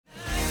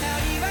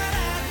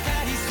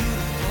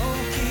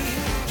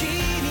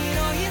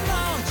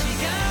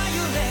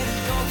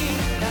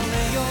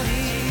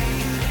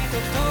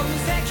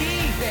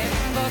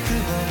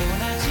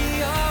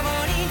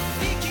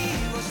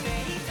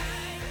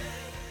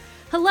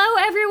Hello,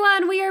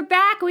 everyone. We are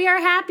back. We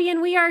are happy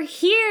and we are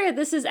here.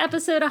 This is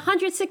episode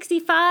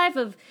 165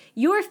 of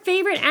your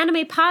favorite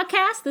anime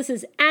podcast. This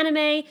is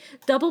Anime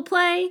Double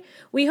Play.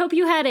 We hope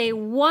you had a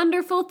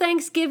wonderful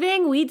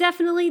Thanksgiving. We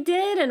definitely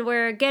did, and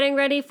we're getting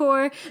ready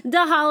for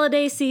the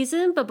holiday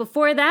season. But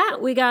before that,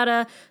 we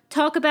gotta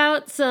talk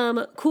about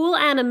some cool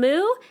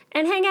anime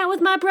and hang out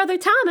with my brother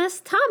Thomas.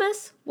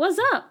 Thomas, what's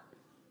up?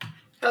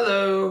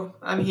 Hello,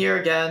 I'm here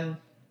again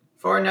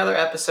for another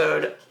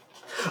episode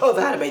of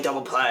Anime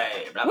Double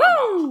Play. Blah, blah,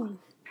 blah. Woo!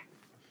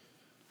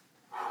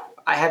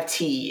 I have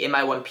tea in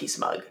my One Piece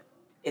mug.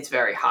 It's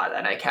very hot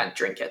and I can't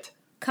drink it.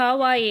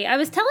 Kawaii. I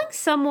was telling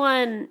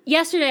someone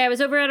yesterday, I was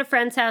over at a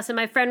friend's house and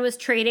my friend was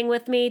trading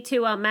with me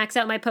to max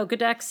out my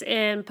Pokedex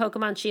in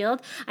Pokemon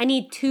Shield. I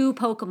need two more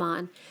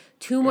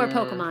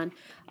Pokemon.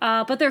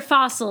 But they're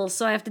fossils,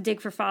 so I have to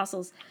dig for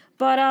fossils.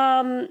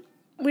 But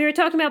we were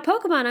talking about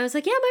Pokemon. I was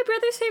like, yeah, my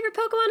brother's favorite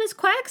Pokemon is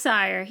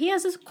Quagsire. He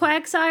has this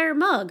Quagsire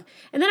mug.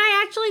 And then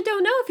I actually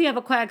don't know if you have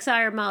a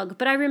Quagsire mug,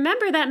 but I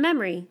remember that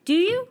memory. Do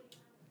you?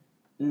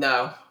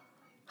 No.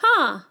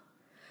 Huh.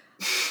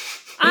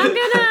 I'm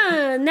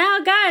gonna... Now,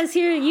 guys,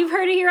 here, you've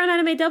heard it here on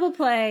Anime Double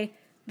Play.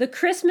 The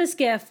Christmas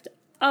gift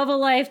of a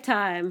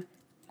lifetime.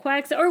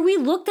 Quagsire. Or we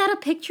looked at a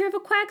picture of a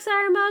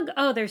Quagsire mug.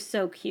 Oh, they're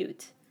so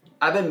cute.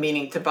 I've been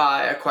meaning to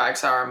buy a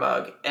Quagsire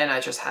mug and I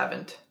just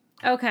haven't.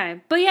 Okay.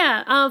 But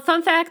yeah,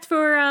 fun fact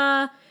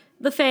for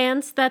the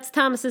fans, that's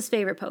Thomas's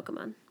favorite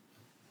Pokemon.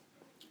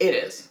 It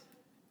is.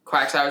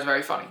 Quagsire is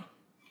very funny.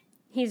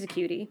 He's a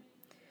cutie.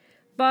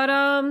 But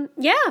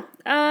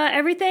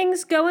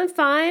everything's going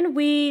fine.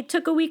 We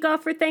took a week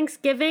off for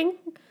Thanksgiving,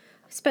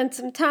 spent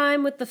some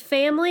time with the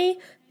family,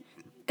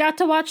 got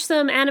to watch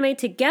some anime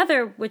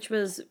together, which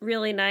was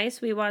really nice.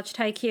 We watched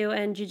Haikyuu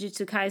and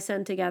Jujutsu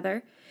Kaisen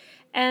together.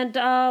 And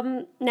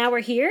now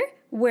we're here.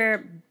 We're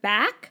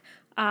back.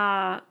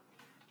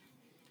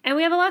 And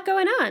we have a lot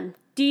going on.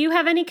 Do you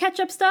have any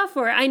catch-up stuff?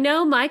 Or I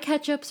know my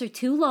catch-ups are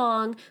too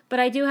long, but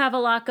I do have a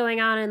lot going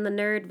on in the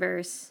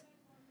nerdverse.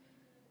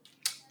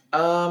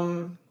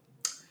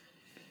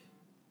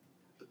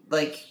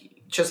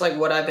 Just like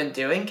what I've been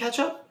doing, catch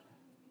up?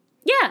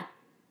 Yeah.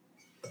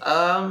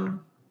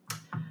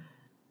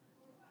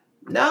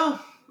 No,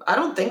 I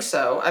don't think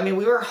so. I mean,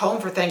 we were home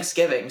for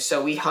Thanksgiving,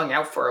 so we hung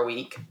out for a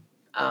week.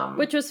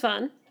 Which was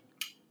fun.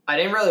 I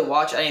didn't really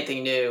watch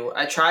anything new.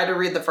 I tried to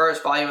read the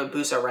first volume of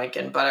Buso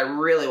Rankin, but I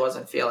really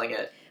wasn't feeling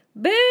it.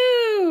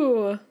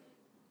 Boo!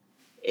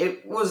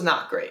 It was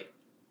not great.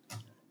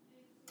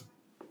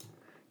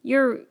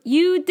 You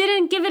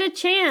didn't give it a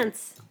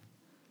chance.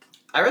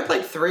 I read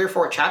like 3 or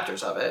 4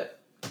 chapters of it.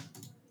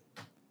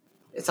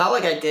 It's not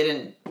like I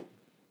didn't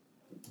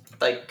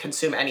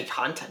consume any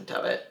content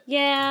of it.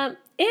 Yeah,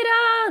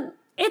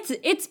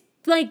 it's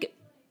like,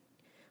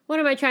 what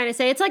am I trying to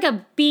say? It's like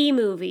a B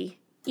movie.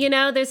 You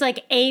know, there's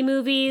like A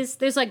movies,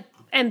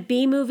 and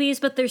B movies,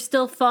 but they're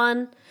still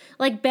fun.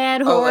 Like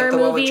bad horror movies. Oh, like the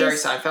one with Jerry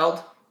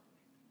Seinfeld?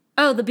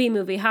 Oh, the B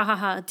movie. Ha ha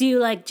ha. Do you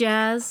like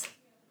jazz?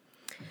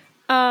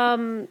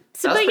 That's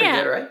pretty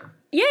good, right?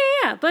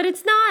 Yeah. But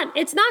it's not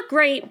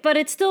great, but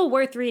it's still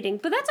worth reading.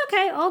 But that's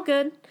okay. All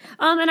good.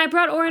 And I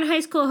brought Ouran High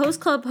School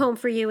Host Club home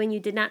for you, and you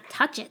did not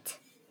touch it.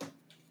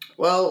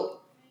 Well,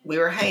 we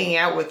were hanging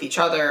out with each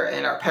other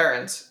and our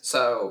parents,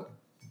 so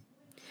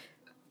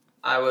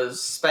I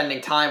was spending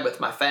time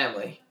with my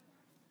family.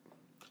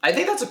 I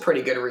think that's a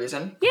pretty good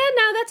reason. Yeah,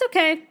 no, that's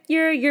okay.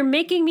 You're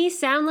making me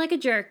sound like a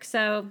jerk,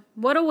 so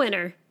what a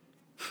winner.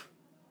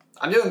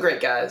 I'm doing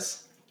great,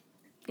 guys.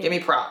 Give me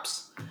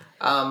props.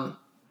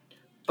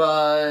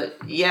 But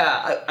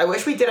yeah, I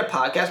wish we did a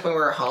podcast when we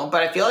were home,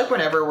 but I feel like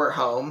whenever we're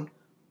home,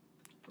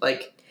 we're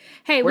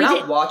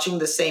not watching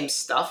the same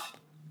stuff.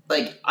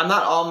 I'm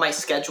not on my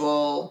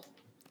schedule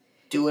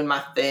doing my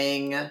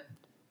thing.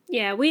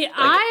 Yeah,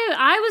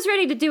 I was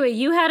ready to do it.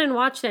 You hadn't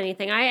watched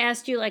anything. I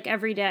asked you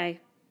every day.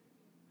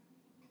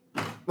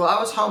 Well, I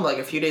was home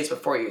a few days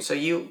before you, so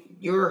you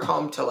were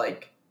home to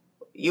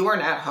you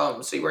weren't at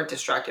home, so you weren't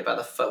distracted by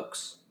the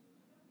folks.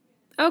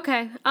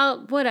 Okay,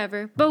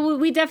 whatever. But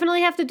we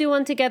definitely have to do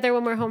one together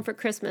when we're home for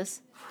Christmas.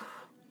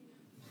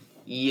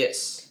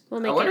 Yes.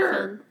 We'll make it it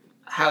fun.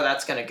 How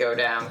that's gonna go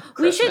down.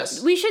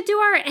 Christmas. We should do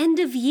our end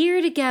of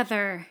year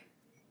together.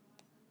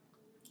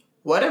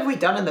 What have we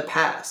done in the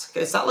past?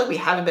 It's not like we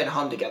haven't been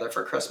home together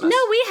for Christmas. No,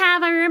 we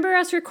have. I remember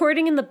us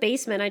recording in the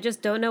basement. I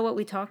just don't know what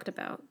we talked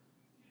about.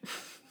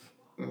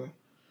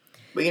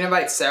 We can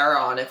invite Sarah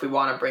on if we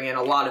want to bring in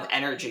a lot of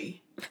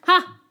energy.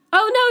 Ha!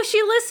 Oh no,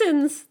 she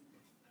listens.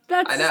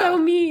 That's so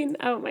mean.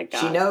 Oh my god.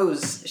 She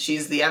knows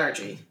she's the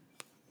energy.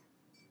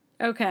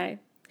 Okay.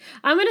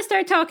 I'm going to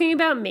start talking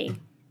about me.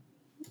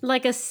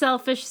 Like a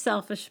selfish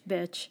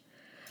bitch.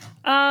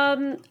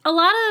 A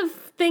lot of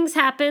things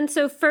happened.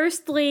 So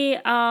firstly,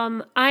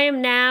 I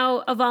am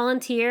now a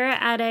volunteer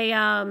at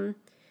a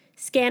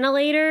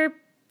scannulator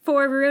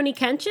for Rurouni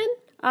Kenshin.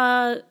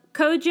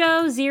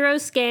 Kojo Zero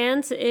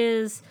Scans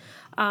is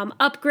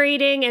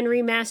upgrading and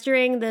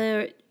remastering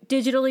the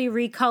digitally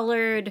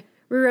recolored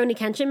Rurouni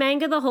Kenshin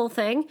manga, the whole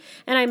thing.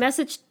 And I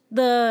messaged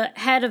the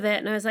head of it,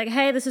 and I was like,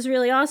 hey, this is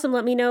really awesome.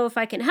 Let me know if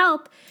I can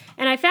help.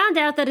 And I found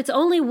out that it's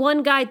only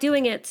one guy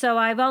doing it, so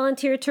I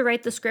volunteered to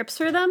write the scripts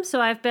for them. So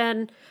I've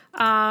been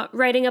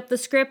writing up the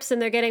scripts,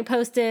 and they're getting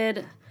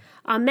posted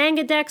on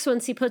Mangadex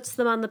once he puts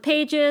them on the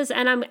pages.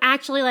 And I'm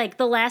actually like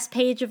the last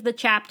page of the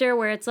chapter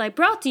where it's like,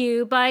 brought to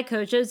you by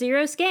Kojo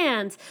Zero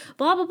Scans,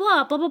 blah, blah,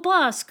 blah, blah, blah,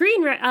 blah,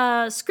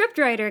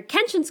 scriptwriter,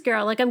 Kenshin's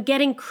Girl. Like, I'm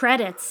getting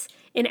credits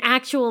in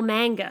actual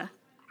manga.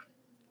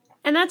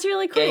 And that's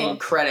really cool. Getting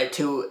credit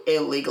to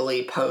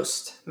illegally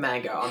post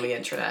manga on the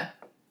internet.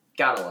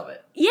 Gotta love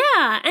it.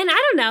 Yeah, and I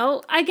don't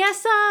know. I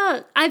guess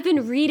I've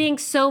been reading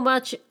so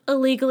much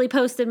illegally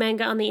posted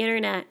manga on the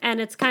internet,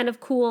 and it's kind of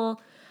cool.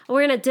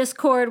 We're in a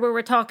Discord where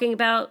we're talking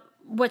about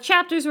what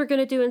chapters we're going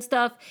to do and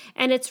stuff,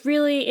 and it's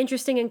really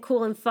interesting and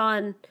cool and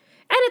fun. And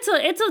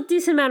it's a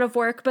decent amount of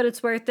work, but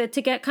it's worth it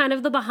to get kind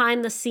of the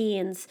behind the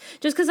scenes.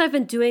 Just because I've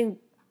been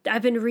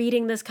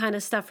reading this kind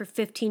of stuff for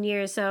 15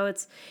 years, so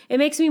it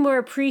makes me more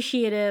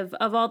appreciative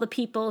of all the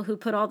people who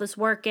put all this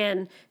work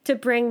in to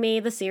bring me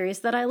the series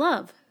that I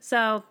love.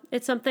 So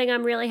it's something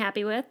I'm really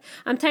happy with.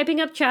 I'm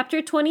typing up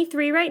chapter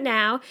 23 right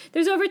now.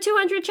 There's over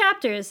 200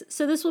 chapters,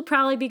 so this will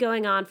probably be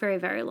going on for a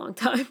very long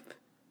time.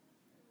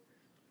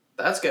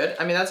 That's good.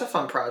 I mean, that's a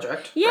fun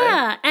project.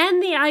 Yeah, right?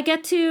 And I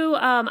get to,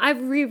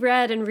 I've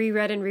reread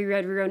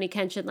Rurouni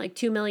Kenshin like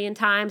 2 million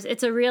times.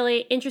 It's a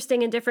really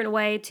interesting and different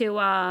way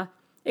to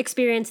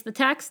experience the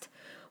text,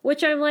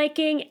 which I'm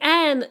liking,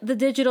 and the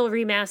digital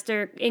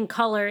remaster in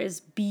color is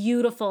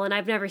beautiful, and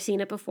I've never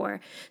seen it before.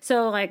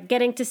 So, like,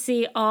 getting to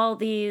see all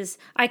these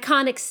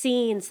iconic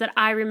scenes that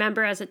I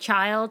remember as a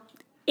child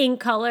in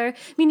color.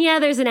 I mean, yeah,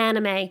 there's an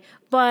anime,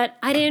 but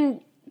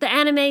the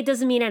anime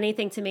doesn't mean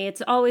anything to me.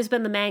 It's always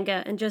been the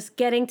manga, and just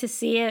getting to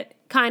see it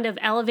kind of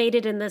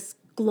elevated in this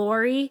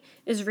glory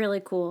is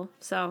really cool.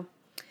 So,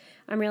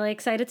 I'm really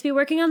excited to be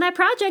working on that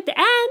project,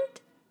 and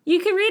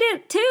you can read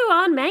it, too,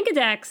 on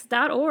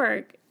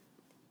mangadex.org.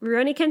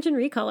 Rurouni Kenshin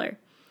Recolor.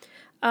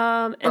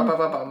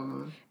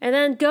 And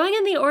then going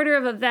in the order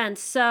of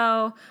events.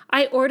 So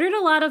I ordered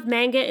a lot of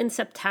manga in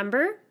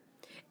September,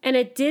 and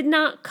it did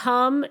not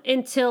come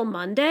until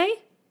Monday.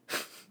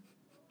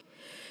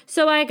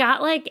 So I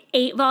got like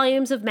 8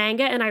 volumes of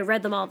manga, and I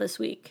read them all this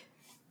week.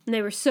 And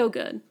they were so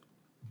good.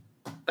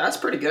 That's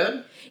pretty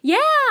good. Yeah,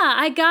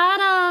 I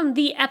got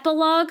the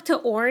epilogue to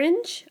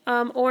Orange.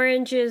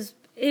 Orange is...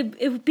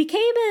 It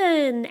became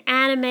an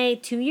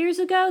anime 2 years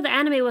ago. The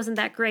anime wasn't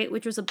that great,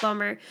 which was a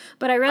bummer.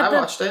 But I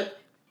watched it.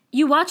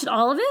 You watched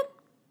all of it?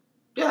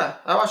 Yeah,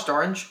 I watched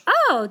Orange.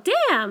 Oh,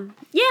 damn.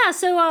 Yeah,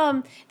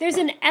 so there's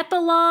an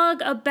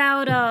epilogue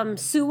about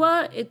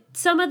Suwa.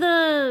 Some of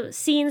the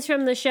scenes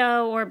from the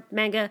show or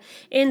manga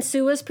in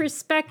Suwa's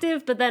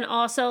perspective, but then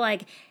also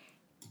like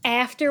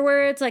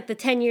afterwards, like the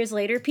 10 years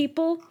later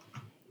people.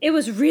 It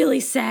was really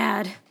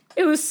sad.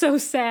 It was so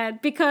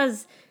sad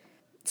because,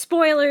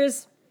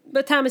 spoilers,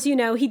 but Thomas, you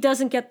know, he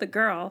doesn't get the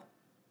girl.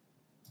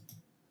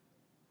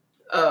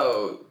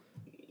 Oh,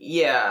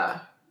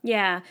 yeah.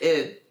 Yeah.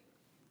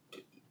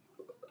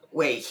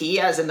 Wait, he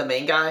as in the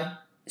main guy?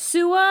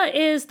 Suwa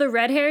is the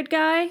red-haired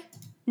guy,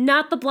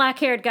 not the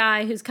black-haired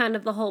guy who's kind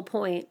of the whole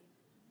point.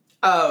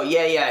 Oh,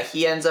 yeah.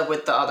 He ends up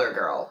with the other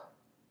girl.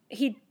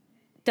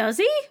 Does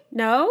he?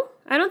 No?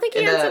 I don't think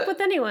he ends up with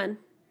anyone.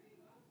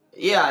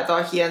 Yeah, I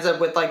thought he ends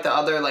up with, like, the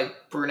other, like,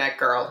 brunette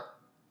girl.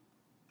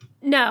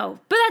 No,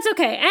 but that's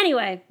okay.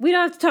 Anyway, we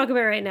don't have to talk about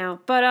it right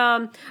now. But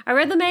I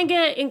read the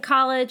manga in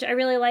college. I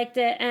really liked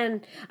it.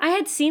 And I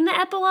had seen the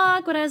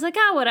epilogue, but I was like,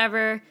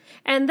 whatever.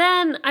 And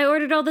then I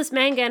ordered all this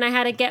manga, and I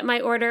had to get my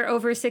order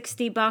over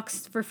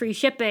 $60 for free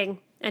shipping.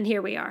 And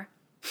here we are.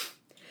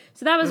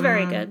 So that was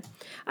very good.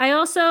 I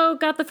also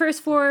got the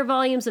first 4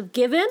 volumes of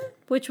Given,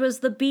 which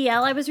was the BL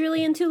I was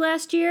really into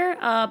last year,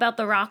 about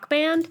the rock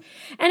band.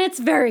 And it's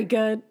very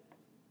good.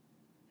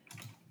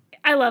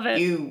 I love it.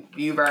 You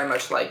very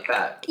much like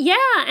that. Yeah,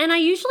 and I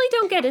usually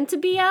don't get into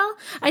BL.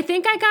 I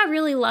think I got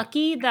really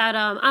lucky that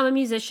I'm a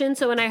musician,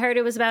 so when I heard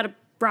it was about a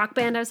rock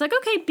band, I was like,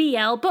 okay,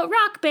 BL, but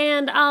rock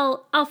band,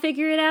 I'll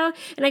figure it out.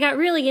 And I got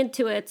really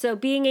into it, so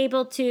being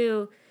able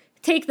to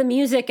take the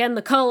music and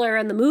the color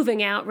and the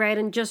moving out, right,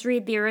 and just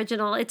read the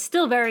original, it's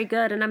still very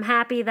good, and I'm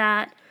happy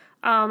that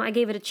I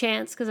gave it a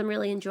chance because I'm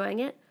really enjoying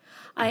it.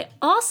 I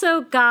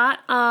also got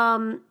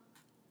a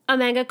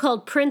manga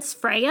called Prince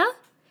Freya.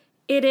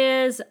 It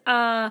is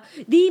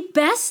the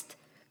best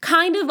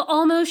kind of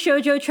almost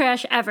shoujo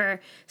trash ever.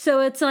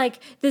 So it's like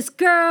this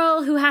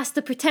girl who has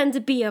to pretend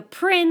to be a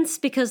prince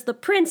because the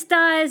prince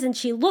dies and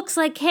she looks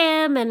like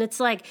him. And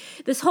it's like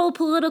this whole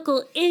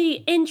political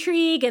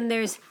intrigue, and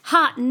there's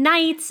hot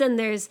knights and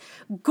there's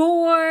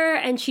gore,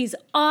 and she's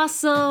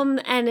awesome.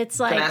 And it's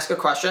like... Can I ask a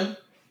question?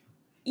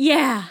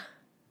 Yeah.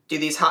 Do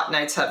these hot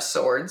knights have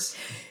swords?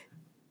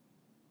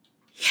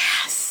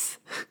 Yes.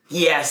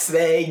 Yes,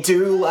 they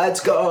do. Let's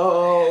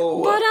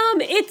go. But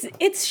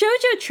it's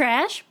shoujo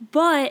trash,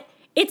 but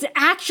it's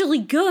actually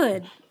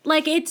good.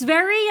 Like, it's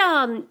very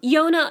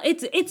Yona.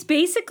 It's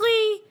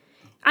basically,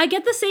 I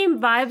get the same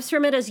vibes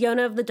from it as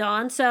Yona of the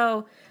Dawn.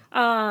 So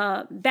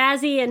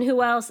Bazzy and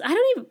who else?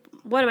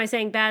 what am I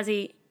saying,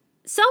 Bazzy?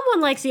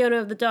 Someone likes Yona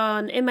of the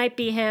Dawn. It might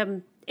be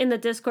him in the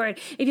Discord.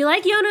 If you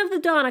like Yona of the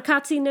Dawn,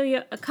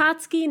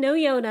 Akatsuki no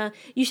Yona,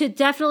 you should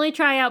definitely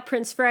try out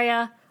Prince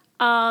Freya.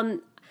 I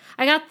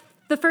got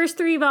the first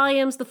 3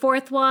 volumes. The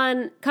 4th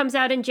one comes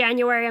out in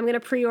January. I'm going to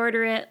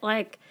pre-order it.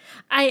 Like,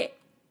 I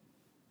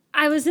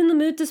was in the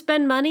mood to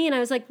spend money, and I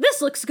was like,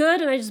 this looks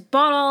good, and I just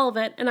bought all of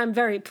it, and I'm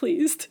very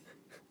pleased.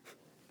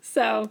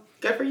 So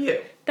good for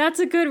you. That's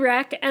a good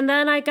rec. And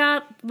then I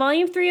got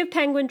volume 3 of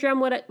Penguin Drum,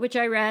 which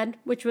I read,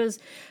 which was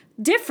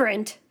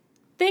different.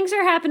 Things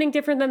are happening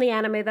different than the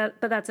anime, but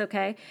that's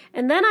okay.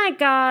 And then I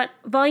got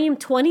volume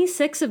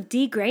 26 of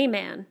D. Gray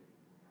Man.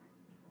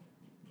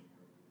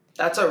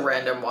 That's a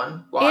random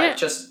one. Why?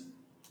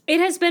 It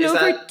has been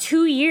over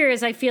 2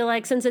 years, I feel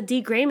like, since a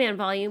D. Gray Man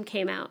volume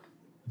came out.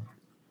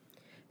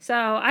 So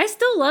I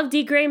still love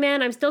D. Gray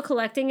Man. I'm still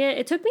collecting it.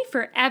 It took me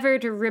forever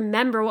to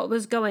remember what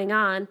was going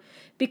on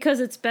because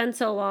it's been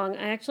so long.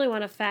 I actually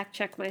want to fact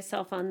check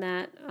myself on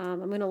that. I'm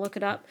going to look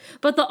it up.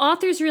 But the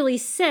author's really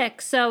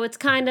sick, so it's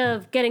kind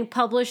of getting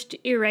published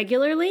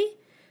irregularly.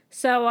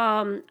 So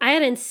I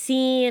hadn't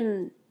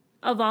seen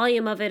a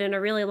volume of it in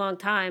a really long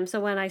time. So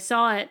when I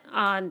saw it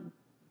on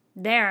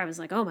there, I was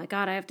like, oh my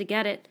God, I have to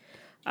get it.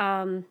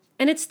 And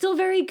it's still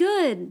very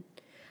good.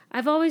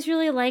 I've always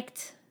really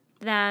liked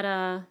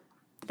that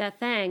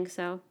thing.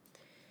 So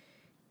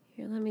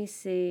here, let me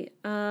see.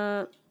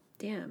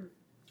 Damn.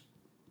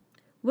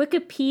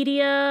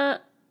 Wikipedia.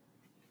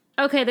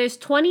 Okay, there's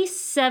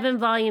 27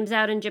 volumes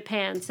out in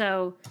Japan.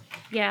 So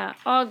yeah.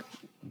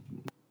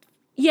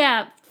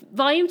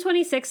 Volume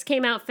 26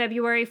 came out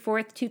February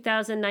 4th,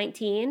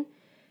 2019.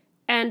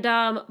 And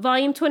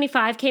volume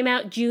 25 came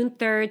out June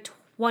 3rd,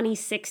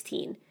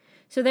 2016.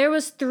 So there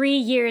was 3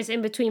 years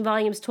in between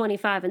volumes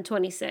 25 and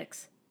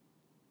 26.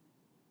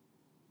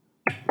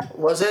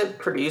 Was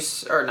it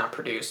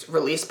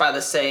released by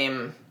the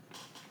same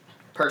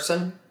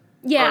person?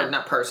 Yeah. Or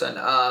not person,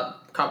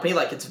 company,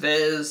 like it's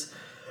Viz,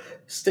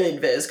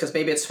 stayed Viz, because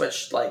maybe it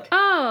switched, like...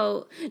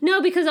 Oh,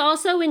 no, because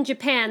also in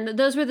Japan,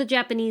 those were the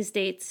Japanese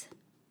dates.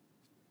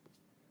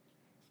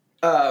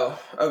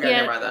 Oh, okay,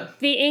 never mind then.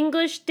 The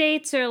English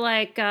dates are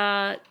like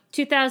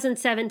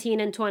 2017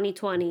 and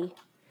 2020.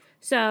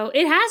 So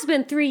it has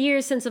been 3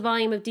 years since a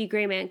volume of D.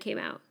 Gray Man came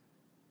out.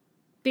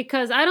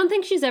 Because I don't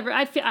think she's ever...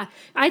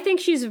 I think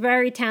she's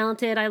very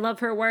talented. I love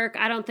her work.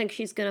 I don't think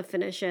she's going to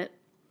finish it.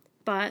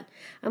 But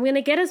I'm going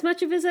to get as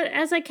much of it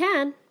as I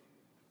can.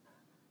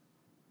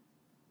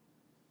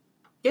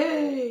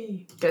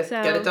 Yay! Get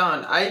it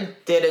done. I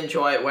did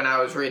enjoy it when I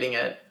was reading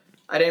it.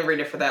 I didn't read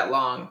it for that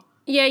long.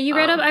 Yeah, you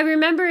read up. I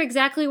remember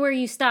exactly where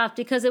you stopped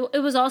because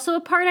it was also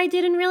a part I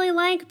didn't really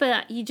like,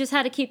 but you just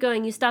had to keep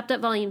going. You stopped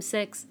at volume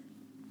 6.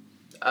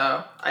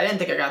 Oh, I didn't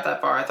think I got that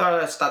far. I thought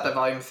I stopped at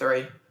volume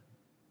 3.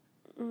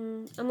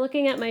 I'm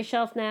looking at my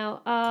shelf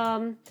now.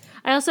 I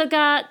also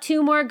got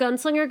 2 more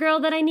Gunslinger Girl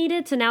that I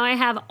needed, so now I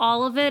have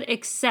all of it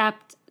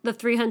except the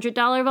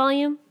 $300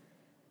 volume.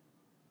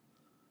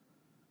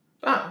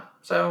 Oh,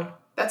 so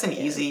that's an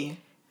easy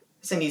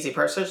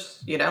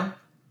purchase, you know?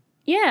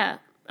 Yeah.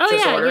 Oh,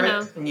 just yeah, order you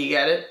know. it and you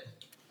get it.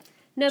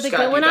 No, but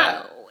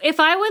if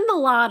I win the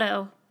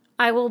lotto,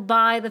 I will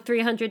buy the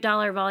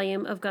 $300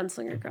 volume of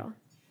Gunslinger Girl.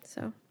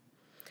 So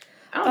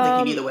I don't think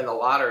you need to win the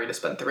lottery to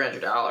spend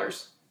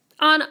 $300.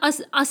 On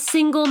a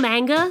single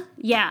manga?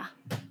 Yeah.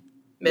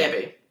 Maybe.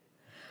 Yeah.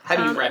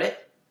 Have you read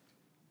it?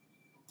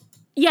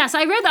 Yes,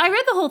 I read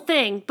the whole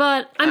thing,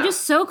 but I'm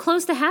just so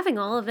close to having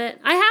all of it.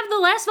 I have the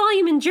last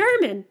volume in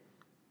German.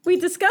 We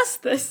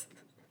discussed this.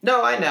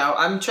 No, I know.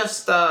 I'm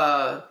just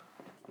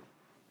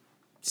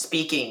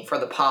speaking for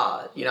the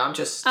pod. You know, I'm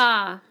just...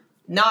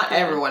 not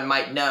everyone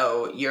might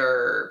know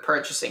your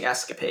purchasing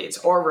escapades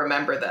or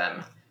remember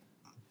them.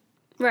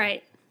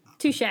 Right.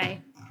 Touche. You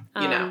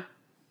know.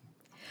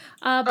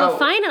 But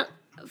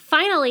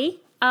finally,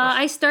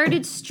 I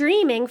started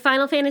streaming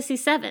Final Fantasy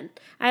VII.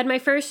 I had my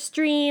first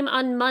stream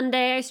on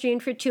Monday. I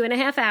streamed for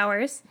 2.5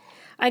 hours.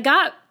 I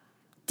got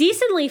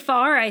decently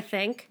far, I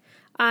think.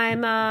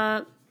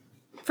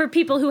 For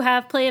people who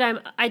have played,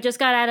 I just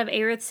got out of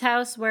Aerith's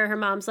house where her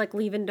mom's like,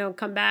 leave and don't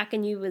come back,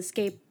 and you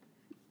escape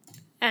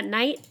at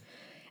night.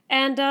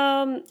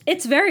 And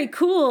it's very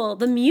cool.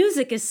 The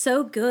music is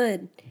so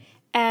good.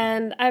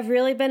 And I've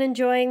really been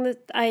enjoying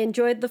I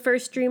enjoyed the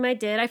first stream I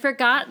did. I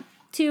forgot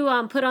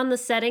to put on the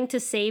setting to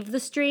save the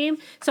stream,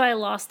 so I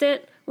lost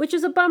it, which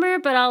is a bummer,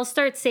 but I'll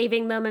start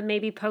saving them and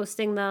maybe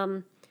posting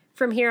them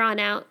from here on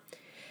out.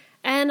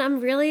 And I'm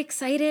really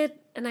excited,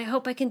 and I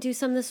hope I can do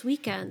some this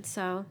weekend.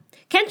 So,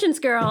 Kenshin's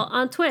Girl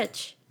on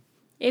Twitch,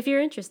 if you're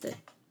interested.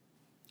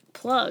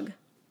 Plug.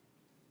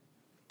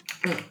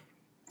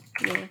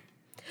 Yeah.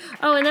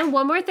 Oh, and then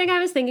one more thing I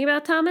was thinking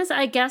about, Thomas.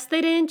 I guess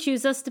they didn't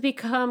choose us to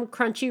become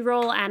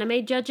Crunchyroll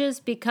anime judges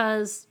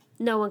because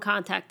no one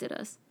contacted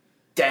us.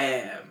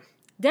 Damn.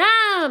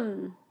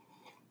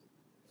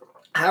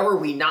 How are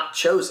we not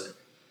chosen?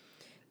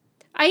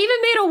 I even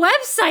made a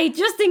website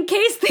just in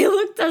case they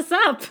looked us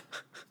up.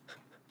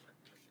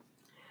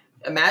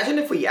 Imagine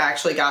if we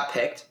actually got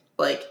picked.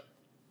 Like,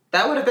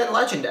 that would have been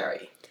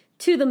legendary.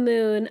 to the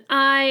moon.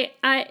 I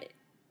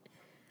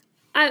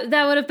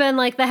that would have been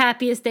like the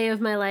happiest day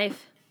of my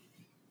life.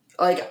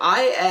 Like,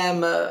 I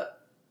am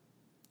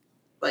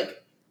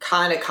like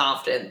kind of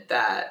confident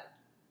that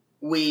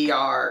we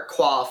are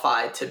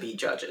qualified to be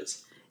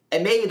judges.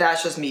 And maybe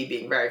that's just me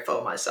being very full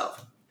of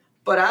myself.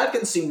 But I've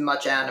consumed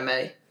much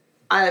anime.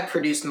 I have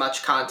produced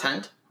much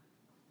content.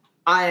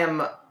 I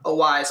am a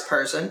wise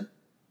person.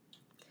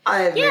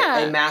 I have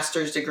a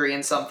master's degree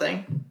in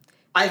something.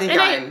 I think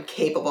I am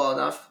capable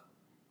enough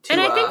to...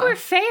 And I think we're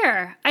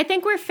fair. I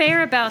think we're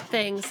fair about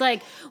things.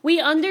 Like,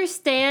 we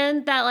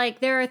understand that, like,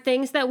 there are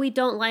things that we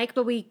don't like,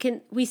 but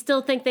we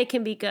still think they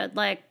can be good.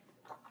 Like,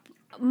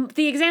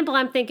 the example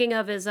I'm thinking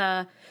of is,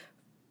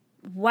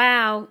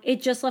 wow,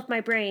 it just left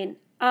my brain.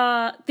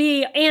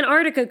 The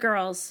Antarctica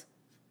Girls.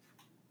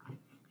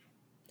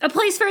 A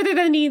Place Further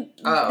Than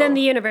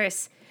the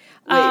Universe.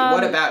 Wait,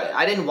 what about it?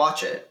 I didn't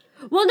watch it.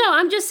 Well, no,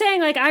 I'm just saying,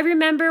 like, I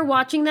remember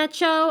watching that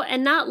show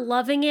and not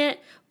loving it,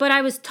 but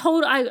I was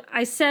told,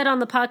 I said on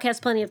the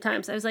podcast plenty of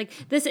times, I was like,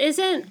 this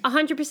isn't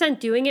 100%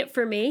 doing it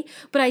for me,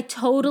 but I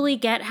totally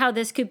get how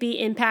this could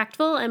be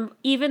impactful, and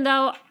even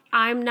though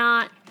I'm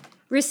not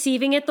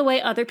receiving it the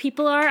way other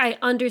people are, I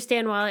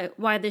understand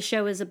why this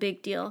show is a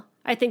big deal.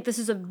 I think this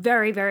is a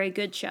very, very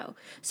good show.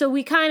 So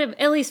we kind of,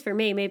 at least for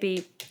me,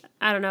 maybe,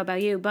 I don't know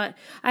about you, but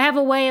I have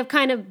a way of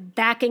kind of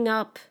backing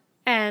up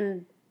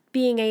and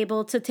being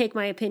able to take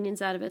my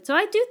opinions out of it. So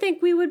I do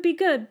think we would be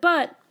good,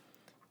 but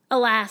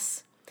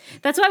alas,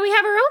 that's why we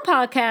have our own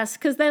podcast,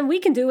 because then we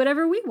can do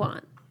whatever we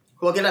want.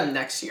 We'll get them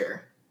next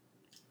year.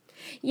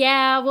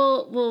 Yeah,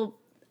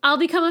 I'll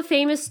become a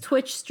famous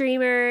Twitch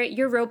streamer.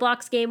 Your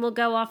Roblox game will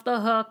go off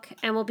the hook,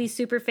 and we'll be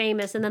super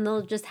famous, and then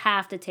they'll just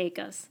have to take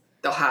us.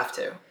 They'll have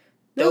to.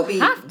 They'll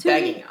be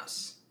begging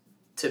us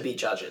to be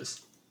judges.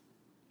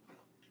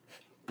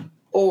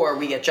 Or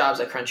we get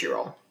jobs at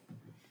Crunchyroll.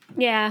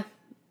 Yeah.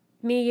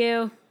 Me,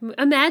 you.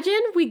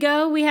 Imagine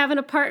we have an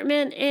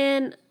apartment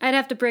in... I'd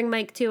have to bring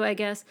Mike too, I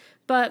guess.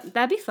 But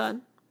that'd be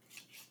fun.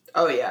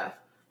 Oh, yeah.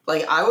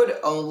 Like, I would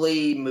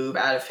only move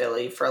out of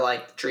Philly for,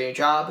 like, dream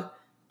job.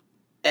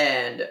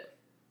 And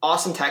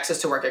Austin,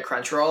 Texas to work at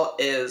Crunchyroll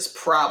is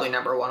probably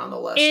number one on the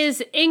list.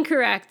 Is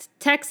incorrect.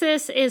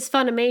 Texas is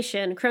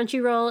Funimation.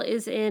 Crunchyroll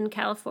is in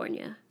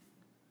California.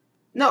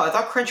 No, I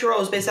thought Crunchyroll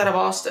was based out of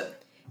Austin.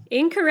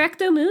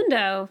 Incorrecto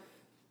mundo.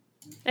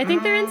 I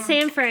think they're in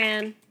San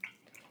Fran.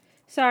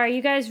 Sorry,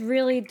 you guys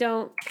really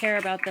don't care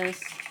about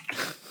this.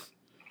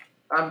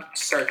 I'm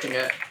searching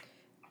it.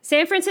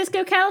 San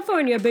Francisco,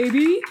 California,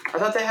 baby. I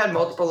thought they had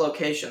multiple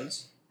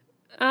locations.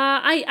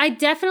 I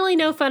definitely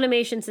know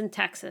Funimation's in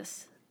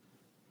Texas.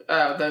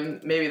 Oh,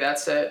 then maybe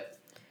that's it.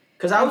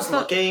 Because I was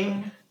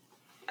looking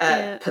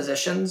at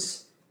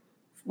positions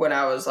when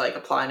I was, like,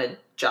 applying to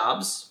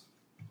jobs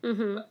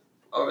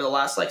over the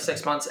last, like,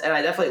 6 months, and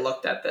I definitely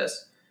looked at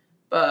this.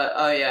 But,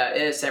 oh, yeah,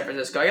 it is San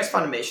Francisco. I guess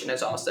Funimation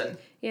is Austin.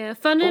 Yeah,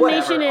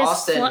 Funimation is...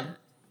 Austin.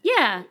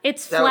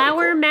 It's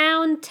Flower cool.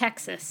 Mound,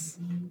 Texas.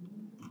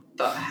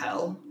 The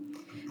hell?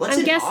 What's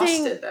in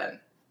Austin, then?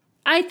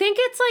 I think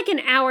it's like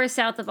an hour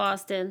south of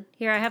Austin.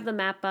 Here, I have the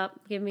map up.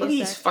 Give me a sec. Look at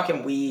these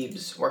fucking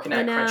weebs working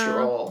at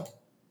Crunchyroll.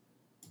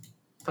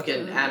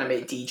 Fucking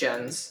anime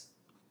degens.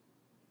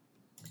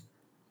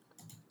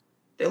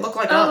 They look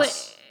like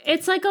us.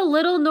 It's like a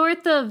little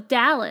north of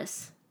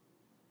Dallas.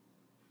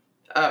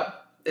 Oh,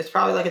 it's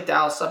probably like a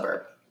Dallas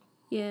suburb.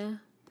 Yeah.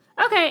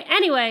 Okay,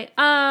 anyway,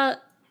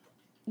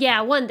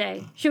 yeah, one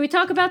day. Should we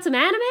talk about some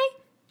anime?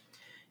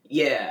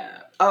 Yeah.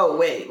 Oh,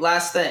 wait,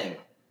 last thing.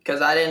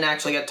 Because I didn't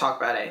actually get to talk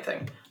about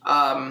anything.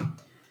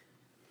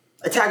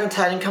 Attack on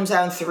Titan comes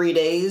out in 3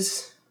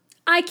 days.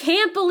 I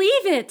can't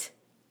believe it!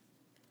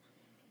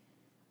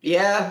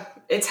 Yeah,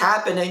 it's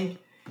happening.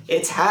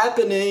 It's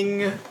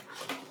happening.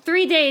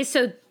 3 days,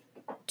 so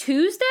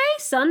Tuesday?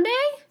 Sunday?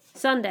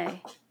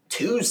 Sunday.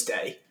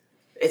 Tuesday?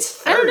 It's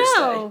Thursday. I don't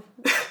know.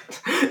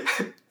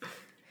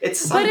 It's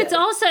Sunday.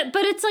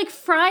 But it's like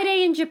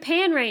Friday in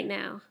Japan right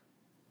now.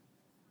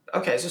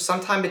 Okay, so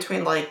sometime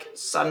between like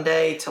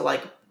Sunday to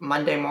like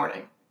Monday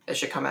morning, it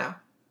should come out.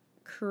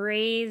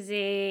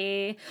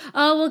 Crazy.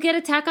 Oh, we'll get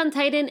Attack on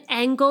Titan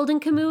and Golden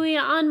Kamuy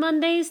on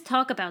Mondays.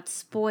 Talk about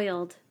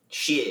spoiled.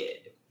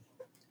 Shit.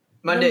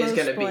 Monday's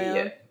gonna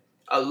be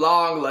a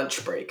long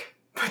lunch break,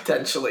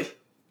 potentially.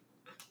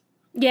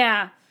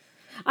 Yeah.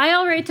 I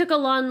already took a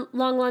long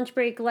lunch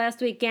break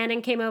last week.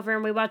 Gannon came over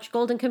and we watched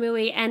Golden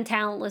Kamuy and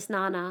Talentless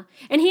Nana.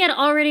 And he had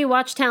already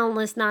watched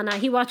Talentless Nana.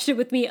 He watched it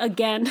with me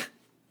again.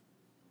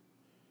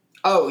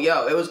 Oh,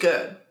 yo, it was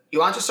good. You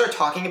want to start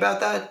talking about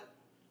that?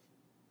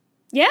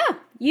 Yeah.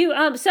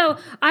 So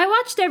I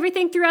watched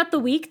everything throughout the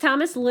week.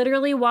 Thomas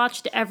literally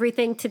watched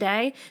everything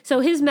today. So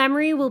his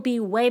memory will be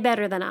way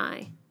better than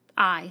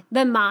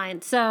than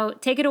mine. So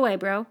take it away,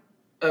 bro.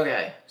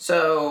 Okay.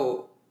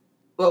 So...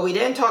 Well, we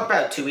didn't talk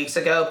about it 2 weeks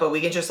ago, but we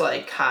can just,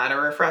 like, kind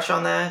of refresh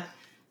on that.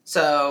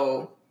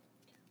 So,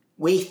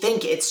 we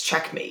think it's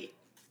checkmate.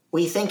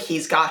 We think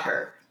he's got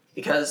her,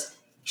 because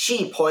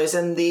she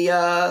poisoned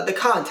the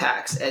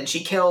contacts, and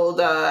she killed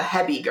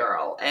Heavy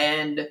Girl,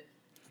 and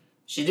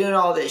she's doing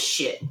all this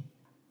shit.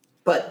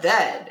 But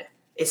then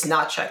it's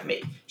not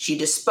checkmate. She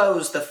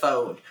disposed the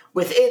phone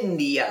within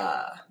the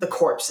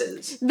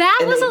corpses. That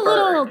was a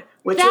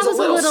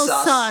little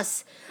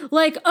sus.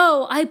 Like,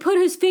 oh, I put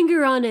his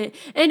finger on it,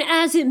 and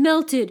as it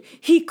melted,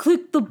 he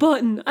clicked the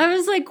button. I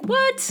was like,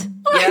 what?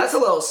 Yeah, that's a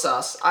little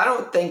sus. I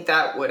don't think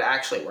that would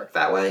actually work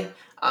that way.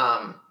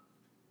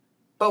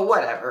 But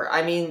whatever.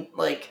 I mean,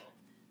 like,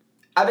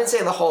 I've been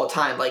saying the whole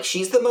time, like,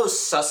 she's the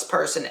most sus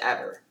person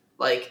ever.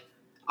 Like,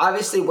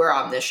 obviously we're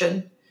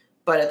omniscient,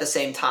 but at the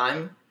same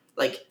time,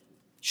 like,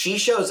 she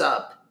shows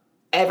up,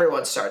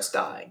 everyone starts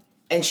dying,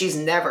 and she's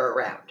never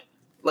around.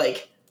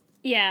 Like,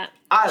 yeah.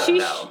 I don't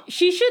know.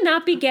 She should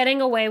not be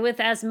getting away with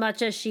as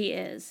much as she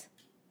is.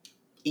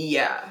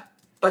 Yeah,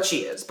 but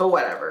she is. But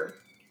whatever.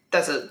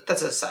 That's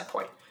a side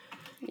point.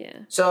 Yeah.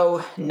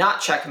 So,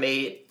 not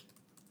checkmate.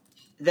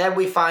 Then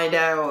we find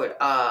out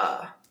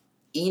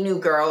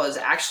Inu Girl is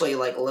actually,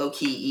 like,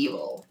 low-key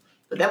evil.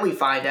 But then we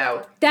find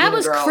out... That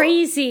was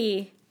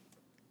crazy.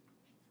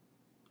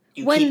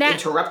 You keep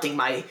interrupting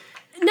my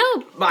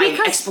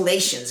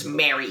explanations,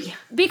 Mary.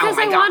 Because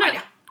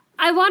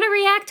I want to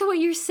react to what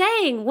you're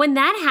saying. When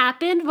that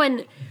happened,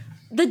 when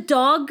the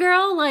dog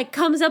girl, like,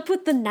 comes up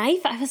with the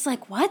knife, I was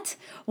like, what?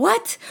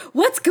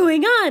 What's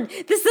going on?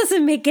 This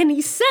doesn't make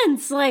any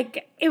sense.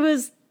 Like, it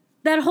was...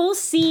 That whole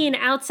scene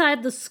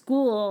outside the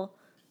school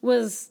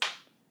was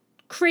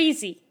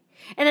crazy.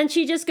 And then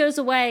she just goes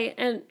away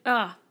and...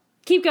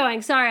 Keep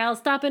going. Sorry, I'll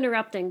stop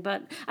interrupting,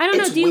 but I don't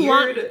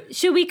know.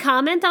 Should we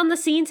comment on the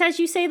scenes as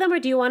you say them, or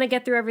do you want to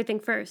get through everything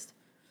first?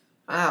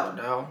 I don't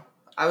know.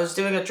 I was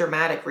doing a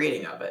dramatic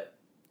reading of it.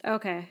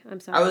 Okay,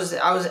 I'm sorry. I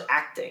was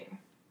acting.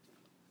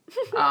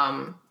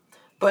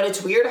 But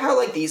it's weird how,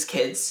 like, these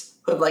kids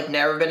who have, like,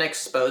 never been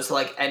exposed to,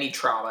 like, any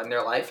trauma in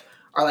their life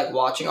are, like,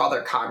 watching all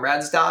their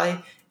comrades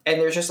die, and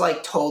they're just,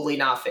 like, totally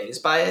not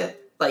fazed by it.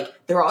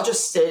 Like, they're all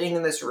just sitting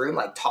in this room,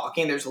 like,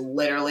 talking. There's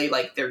literally,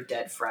 like, their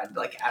dead friend,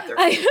 like, at their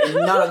feet. And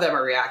none of them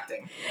are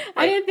reacting. Like,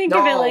 I didn't think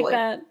of it like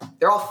that.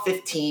 They're all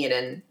 15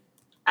 and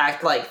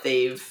act like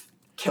they've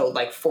killed,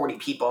 like, 40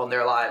 people in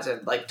their lives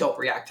and, like, don't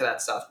react to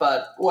that stuff.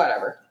 But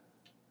whatever.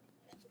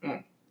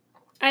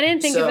 I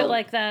didn't think of it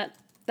like that.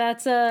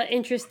 That's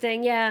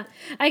interesting, yeah.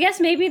 I guess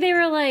maybe they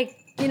were like,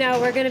 you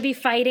know, we're going to be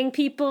fighting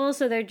people,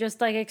 so they're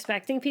just, like,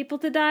 expecting people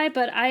to die.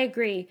 But I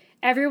agree.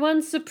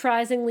 Everyone's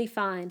surprisingly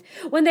fine.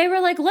 When they were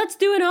like, let's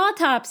do an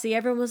autopsy,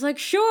 everyone was like,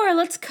 sure,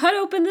 let's cut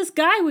open this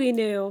guy we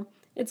knew.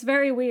 It's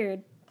very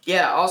weird.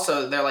 Yeah,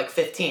 also, they're like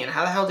 15.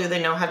 How the hell do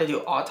they know how to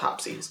do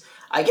autopsies?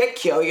 I get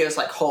Kyoyo's,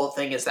 like, whole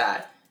thing is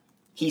that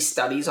he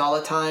studies all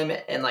the time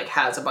and, like,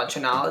 has a bunch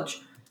of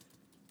knowledge.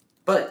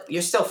 But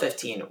you're still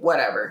 15.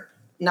 Whatever.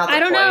 Not the point. I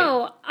don't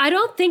know. I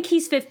don't think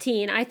he's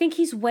 15. I think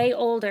he's way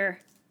older.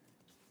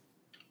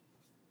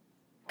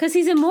 Because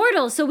he's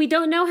immortal, so we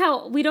don't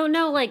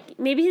know, like,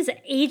 maybe his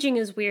aging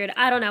is weird.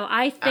 I don't know.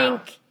 I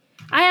think,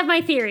 I have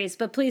my theories,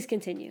 but please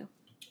continue.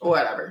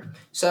 Whatever.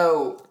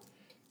 So,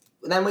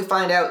 then we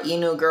find out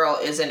Inu Girl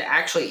isn't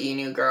actually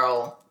Inu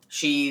Girl.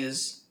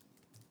 She's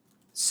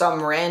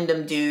some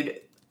random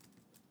dude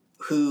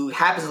who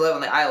happens to live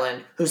on the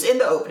island, who's in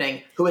the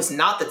opening, who is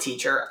not the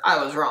teacher.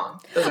 I was wrong.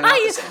 Those are not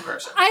the same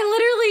person. I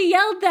literally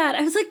yelled that.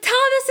 I was like,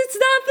 Thomas, it's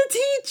not the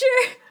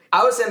teacher.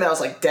 I was saying that, I was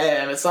like,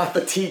 damn, it's not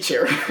the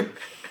teacher.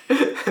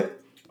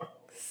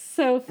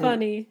 So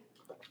funny.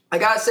 I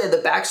gotta say, the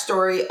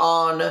backstory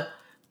on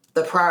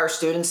the prior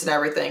students and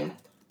everything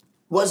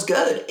was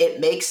good. It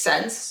makes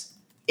sense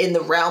in the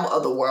realm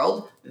of the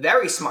world.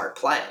 Very smart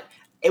plan.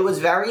 It was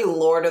very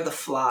Lord of the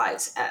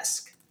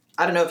Flies-esque.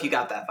 I don't know if you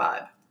got that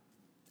vibe.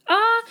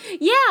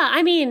 Yeah.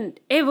 I mean,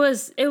 it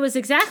was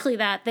exactly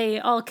that. They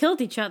all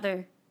killed each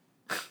other.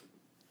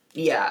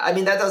 Yeah, I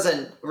mean, that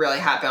doesn't really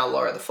happen on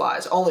Lord of the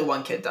Flies. Only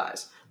one kid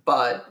dies.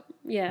 But...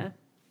 Yeah.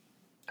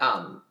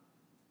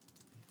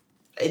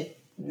 It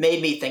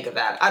made me think of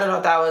that. I don't know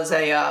if that was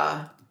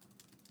a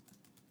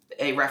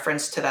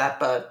reference to that,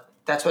 but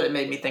that's what it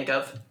made me think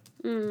of.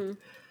 Mm.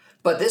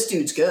 But this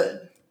dude's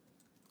good.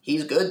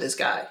 He's good, this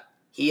guy.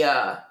 He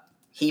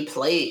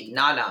played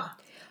Nana.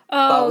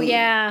 Oh,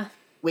 yeah.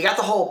 We got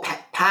the whole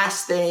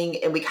past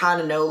thing, and we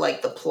kind of know,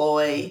 like, the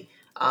ploy.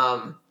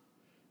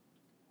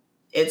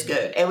 It's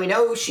good. And we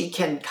know she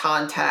can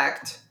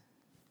contact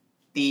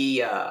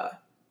the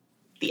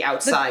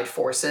outside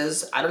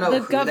forces. I don't know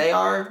who they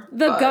are.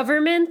 The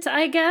government,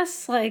 I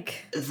guess?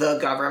 Like... The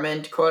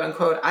government, quote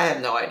unquote. I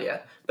have no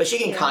idea. But she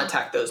can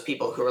contact those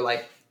people who are,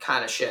 like,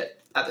 kind of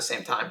shit at the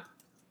same time.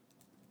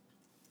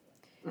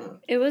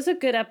 It was a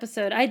good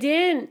episode.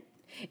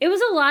 It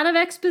was a lot of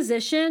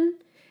exposition,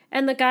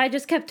 and the guy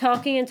just kept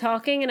talking,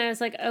 and I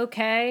was like,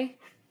 okay.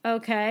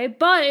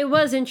 But it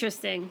was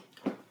interesting.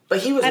 But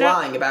he was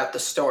lying about the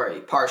story,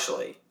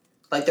 partially.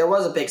 Like, there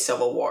was a big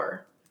civil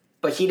war.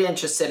 But he didn't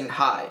just sit and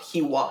hide.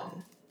 He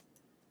won.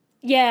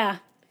 Yeah.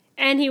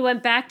 And he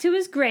went back to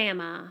his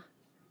grandma.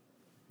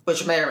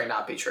 Which may or may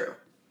not be true.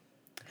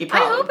 He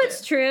probably I hope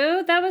it's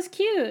true. That was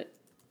cute.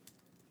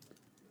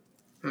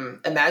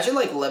 Imagine,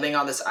 like, living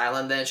on this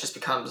island, then it just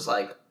becomes,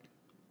 like,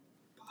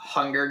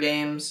 Hunger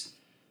Games.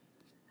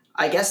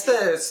 I guess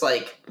there's,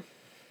 like,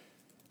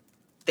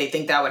 they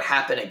think that would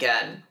happen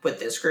again with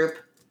this group,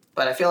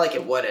 but I feel like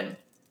it wouldn't.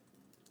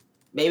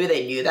 Maybe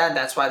they knew that, and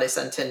that's why they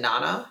sent in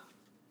Nana.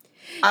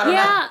 I don't know.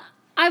 Yeah,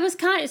 I was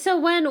so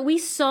when we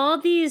saw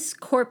these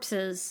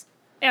corpses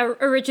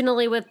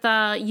originally with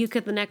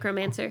Yuka the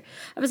Necromancer,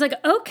 I was like,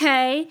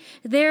 okay,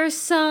 there's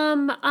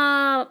some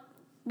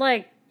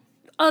like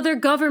other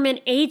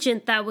government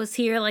agent that was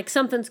here, like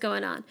something's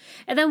going on.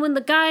 And then when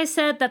the guy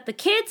said that the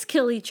kids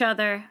kill each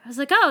other, I was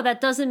like, oh,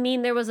 that doesn't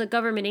mean there was a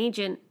government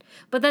agent.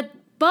 But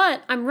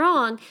I'm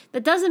wrong.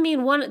 That doesn't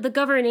mean the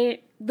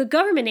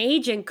government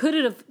agent could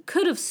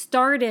have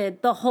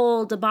started the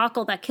whole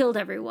debacle that killed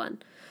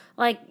everyone.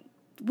 Like,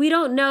 we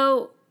don't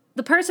know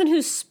the person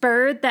who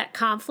spurred that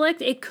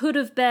conflict. It could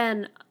have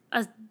been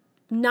a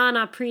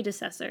Nana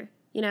predecessor.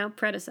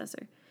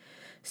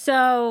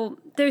 So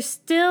there's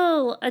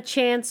still a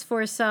chance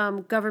for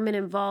some government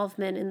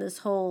involvement in this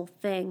whole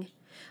thing.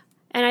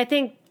 And I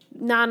think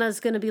Nana's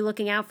going to be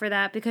looking out for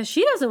that because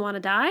she doesn't want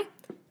to die.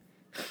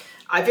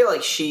 I feel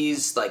like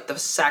she's like the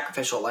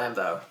sacrificial lamb,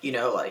 though.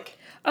 Like...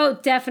 Oh,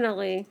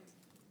 definitely.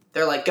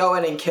 They're like, go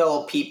in and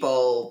kill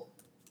people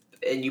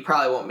and you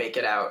probably won't make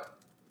it out.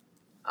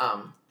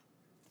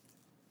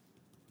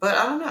 But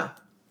I don't know.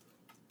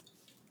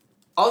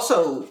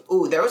 Also,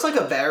 there was like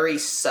a very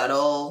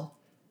subtle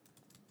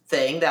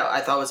thing that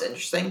I thought was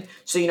interesting.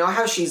 So you know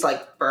how she's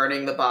like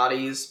burning the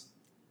bodies?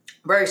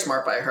 Very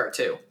smart by her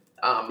too.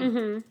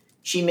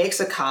 She makes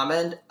a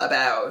comment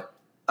about,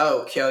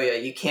 oh,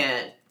 Kyoya, you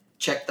can't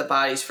check the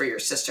bodies for your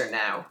sister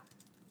now.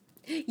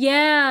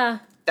 Yeah.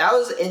 That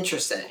was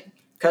interesting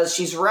because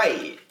she's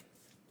right.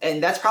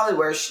 And that's probably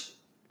where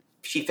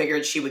she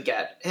figured she would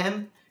get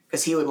him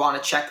because he would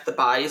want to check the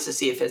bodies to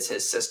see if it's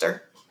his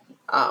sister.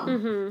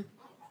 So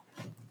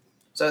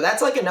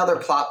that's like another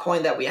plot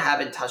point that we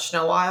haven't touched in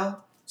a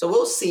while. So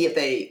we'll see if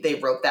they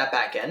wrote that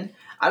back in.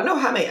 I don't know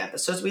how many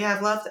episodes we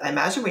have left. I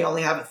imagine we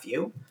only have a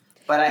few.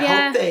 But I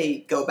hope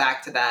they go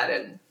back to that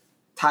and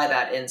tie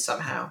that in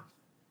somehow.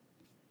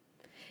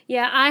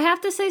 Yeah, I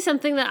have to say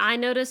something that I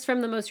noticed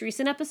from the most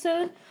recent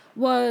episode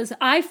was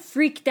I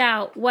freaked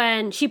out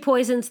when she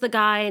poisons the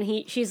guy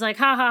and she's like,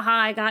 ha ha ha,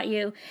 I got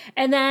you.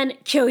 And then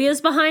Kyoya's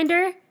behind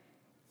her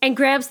and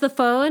grabs the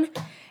phone.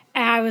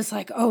 And I was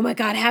like, oh my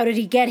God, how did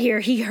he get here?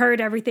 He heard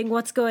everything.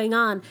 What's going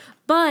on?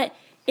 But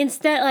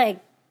instead, like,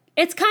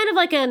 it's kind of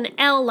like an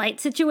L light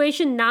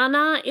situation.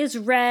 Nana is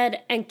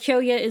red and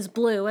Kyoya is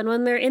blue. And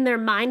when they're in their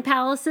mind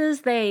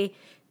palaces,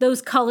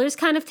 those colors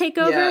kind of take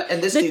over. Yeah,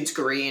 and this dude's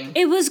green.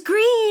 It was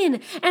green.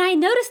 And I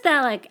noticed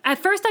that, like, at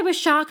first I was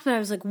shocked, but I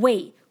was like,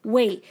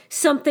 wait,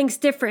 something's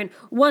different.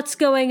 What's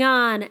going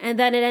on? And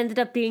then it ended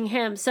up being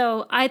him.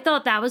 So I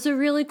thought that was a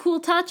really cool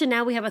touch. And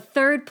now we have a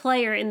third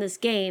player in this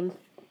game.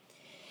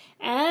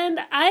 And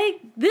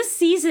this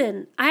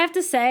season, I have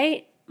to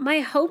say,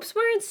 my hopes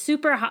weren't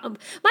super high.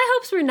 My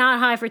hopes were not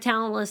high for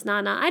Talentless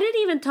Nana. I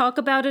didn't even talk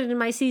about it in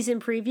my season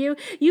preview.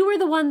 You were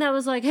the one that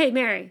was like, hey,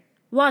 Mary,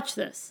 watch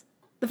this.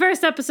 The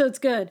first episode's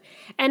good.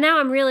 And now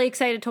I'm really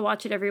excited to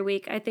watch it every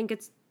week. I think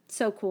it's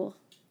so cool.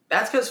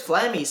 That's because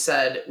Flammy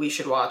said we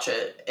should watch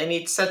it. And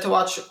he said to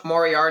watch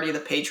Moriarty the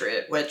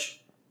Patriot,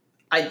 which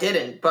I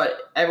didn't,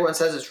 but everyone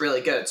says it's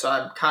really good. So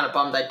I'm kind of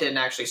bummed I didn't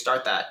actually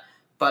start that.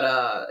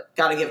 But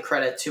gotta give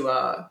credit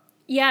to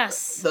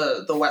yes,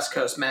 the West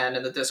Coast man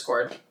in the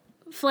Discord.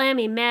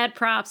 Flammy, mad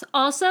props.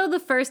 Also, the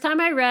first time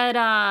I read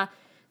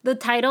the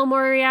title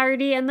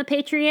Moriarty and the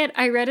Patriot,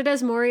 I read it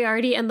as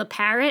Moriarty and the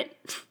Parrot.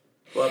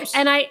 Whoops.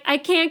 And I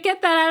can't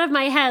get that out of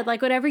my head.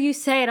 Like, whenever you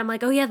say it, I'm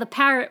like, oh yeah, the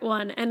parrot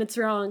one, and it's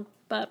wrong.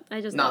 But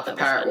I just not the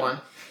parrot one.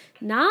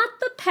 Not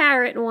the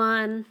parrot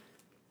one.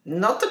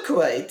 Not the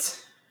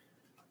quite.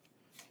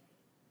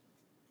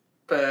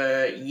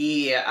 But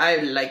yeah, I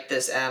like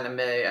this anime.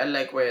 I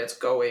like where it's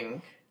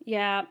going.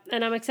 Yeah,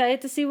 and I'm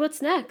excited to see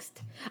what's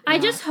next. I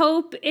just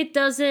hope it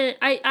doesn't...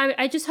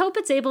 I just hope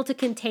it's able to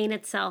contain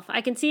itself. I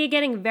can see it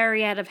getting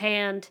very out of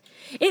hand.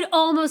 It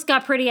almost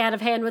got pretty out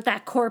of hand with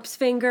that corpse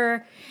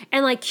finger.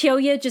 And, like,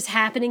 Kyoya just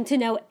happening to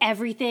know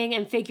everything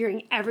and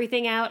figuring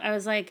everything out. I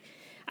was like...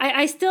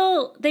 I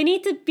still... They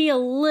need to be a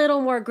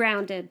little more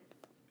grounded.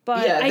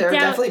 But yeah, there are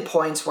definitely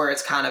points where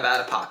it's kind of out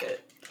of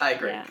pocket. I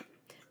agree. Yeah.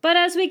 But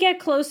as we get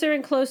closer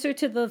and closer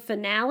to the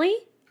finale,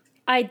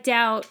 I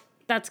doubt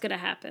that's going to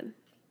happen.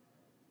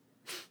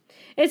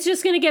 It's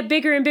just going to get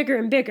bigger and bigger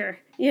and bigger,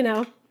 you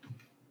know?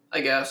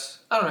 I guess.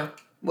 I don't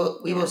know.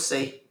 We will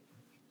see.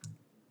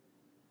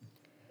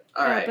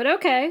 All right. But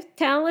okay.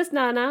 Talentless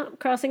Nana. I'm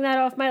crossing that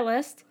off my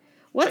list.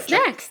 What's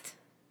next?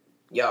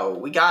 Yo,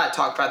 we got to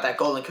talk about that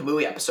Golden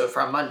Kamui episode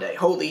from Monday.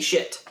 Holy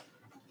shit.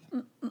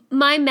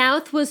 My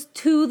mouth was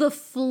to the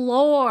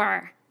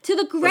floor. To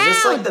the ground.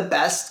 Was this like the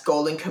best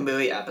Golden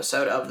Kamui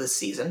episode of the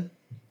season?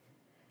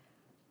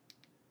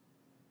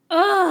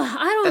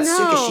 I don't know.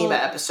 That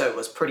Tsukishima episode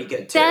was pretty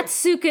good too.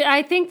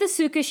 I think the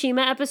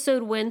Tsukishima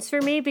episode wins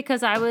for me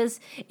because I was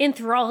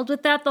enthralled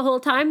with that the whole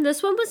time.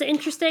 This one was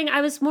interesting.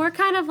 I was more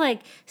kind of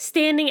like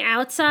standing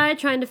outside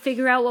trying to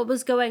figure out what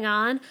was going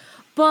on.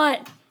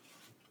 But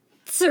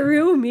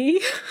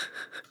Tsurumi.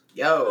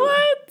 Yo.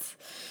 What?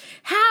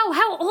 How?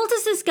 How old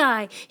is this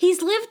guy?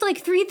 He's lived like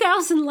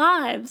 3,000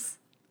 lives.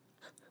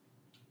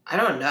 I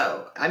don't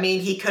know. I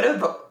mean, he could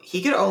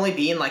only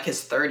be in like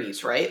his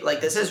 30s, right? Like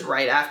this is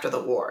right after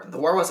the war. The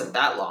war wasn't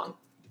that long.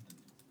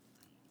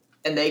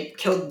 And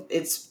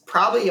he's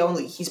probably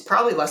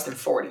less than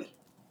 40.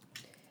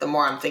 The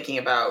more I'm thinking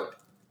about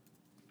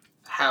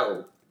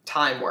how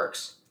time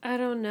works. I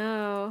don't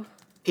know.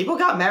 People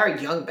got married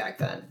young back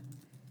then.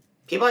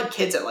 People had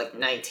kids at like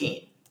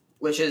 19,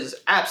 which is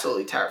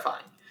absolutely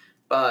terrifying.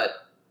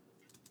 But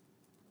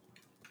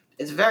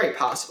it's very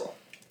possible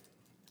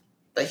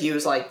that he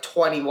was like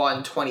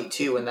 21,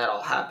 22 when that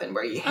all happened,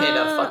 where he hit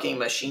a fucking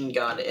machine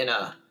gun in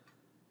a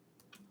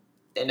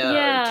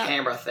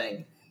camera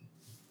thing.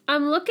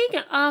 I'm looking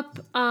up...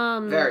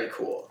 very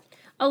cool.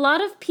 A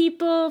lot of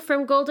people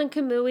from Golden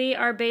Kamuy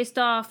are based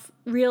off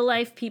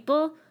real-life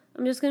people.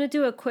 I'm just going to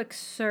do a quick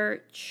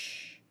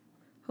search.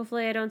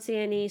 Hopefully I don't see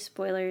any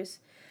spoilers.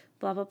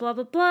 Blah, blah, blah,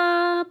 blah,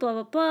 blah,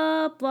 blah,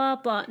 blah, blah,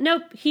 blah.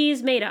 Nope,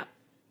 he's made up.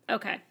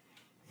 Okay.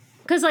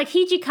 Because, like,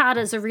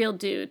 Hijikata's a real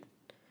dude.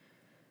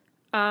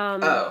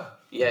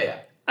 Yeah.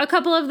 A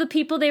couple of the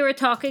people they were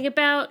talking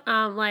about,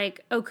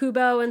 like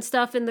Okubo and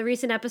stuff in the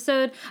recent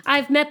episode,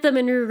 I've met them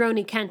in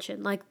Rurouni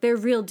Kenshin. Like, they're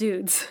real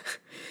dudes.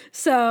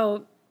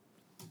 So,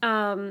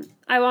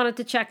 I wanted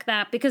to check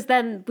that because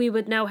then we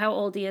would know how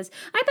old he is.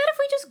 I bet if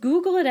we just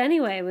Google it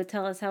anyway, it would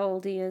tell us how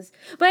old he is.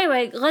 But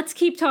anyway, let's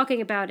keep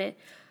talking about it.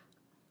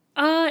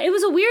 It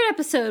was a weird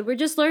episode. We're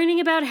just learning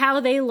about how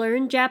they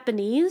learn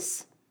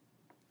Japanese.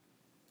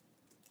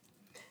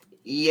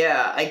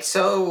 Yeah,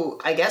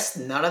 I guess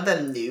none of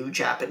them knew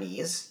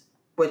Japanese,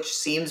 which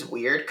seems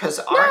weird because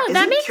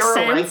that makes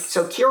sense.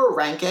 So Kiro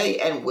Ranke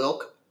and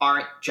Wilk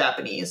aren't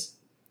Japanese.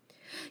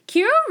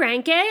 Kiro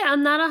Ranke,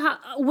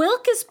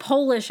 Wilk is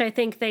Polish, I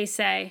think they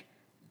say,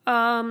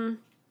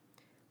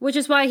 which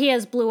is why he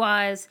has blue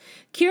eyes.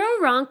 Kiro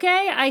Ranke,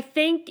 I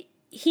think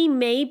he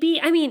may be.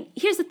 I mean,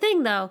 here's the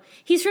thing though: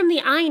 he's from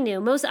the Ainu.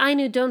 Most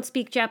Ainu don't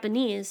speak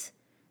Japanese,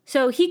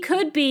 so he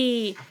could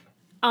be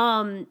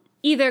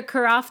either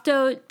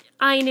Kurafto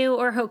Ainu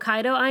or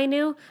Hokkaido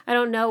Ainu. I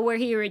don't know where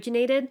he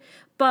originated,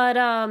 but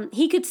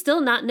he could still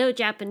not know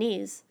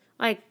Japanese.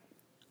 Like,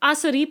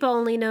 Asuripa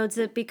only knows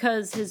it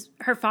because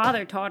her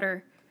father taught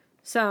her.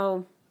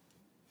 So.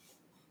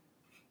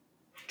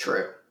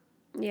 True.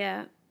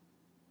 Yeah.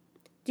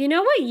 Do you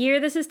know what year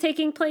this is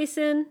taking place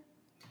in?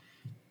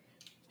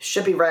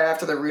 Should be right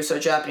after the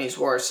Russo-Japanese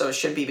War, so it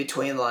should be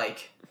between,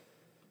 like,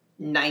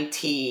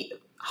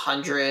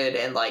 1900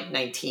 and, like,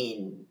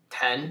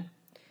 1910.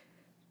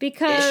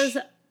 Because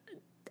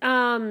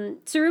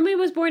Tsurumi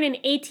was born in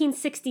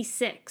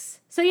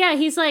 1866. So, yeah,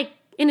 he's, like,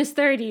 in his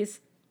 30s.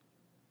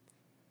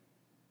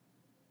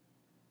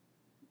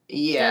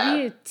 Yeah,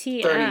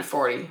 WTF. 30,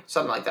 40,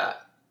 something like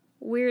that.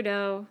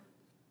 Weirdo.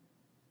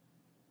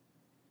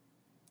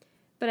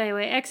 But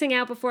anyway, Xing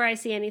out before I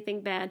see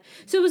anything bad.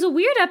 So it was a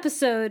weird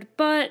episode,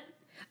 but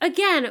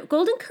again,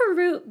 Golden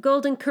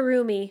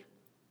Kamuy,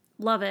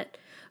 love it.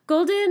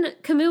 Golden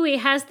Kamuy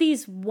has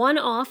these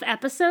one-off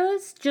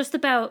episodes just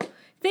about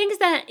things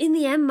that in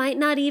the end might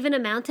not even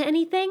amount to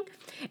anything,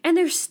 and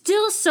they're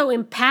still so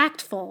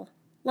impactful.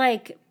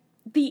 Like,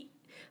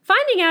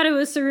 finding out it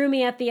was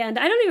Tsurumi at the end,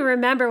 I don't even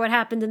remember what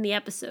happened in the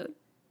episode.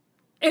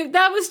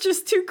 That was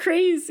just too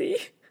crazy.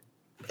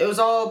 It was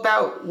all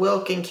about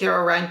Wilk and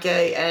Kiro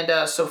Ranke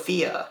and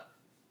Sophia.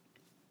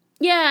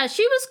 Yeah,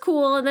 she was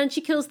cool, and then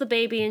she kills the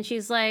baby, and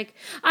she's like,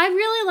 I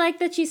really like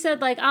that she said,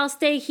 like, I'll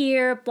stay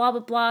here, blah, blah,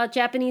 blah,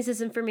 Japanese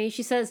isn't for me.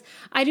 She says,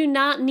 I do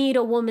not need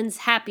a woman's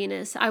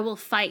happiness. I will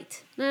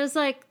fight. And I was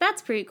like,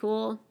 that's pretty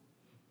cool.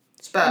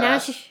 It's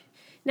badass.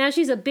 Now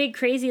she's a big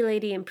crazy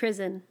lady in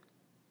prison.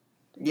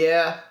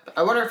 Yeah,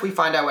 I wonder if we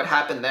find out what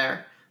happened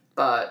there,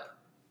 but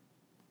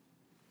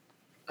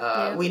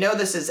we know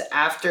this is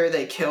after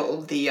they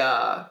killed the,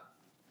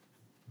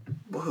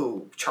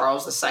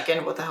 Charles II?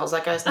 What the hell's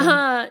that guy's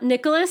name?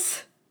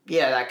 Nicholas?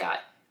 Yeah, that guy.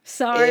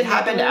 Sorry, it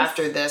happened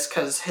after this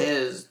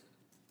because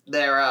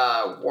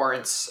their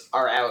warrants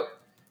are out.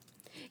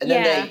 And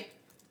then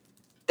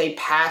they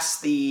pass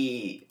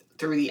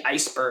through the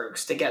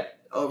icebergs to get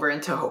over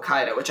into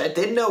Hokkaido, which I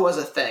didn't know was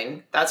a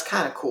thing. That's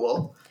kind of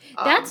cool.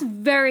 That's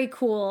very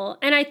cool.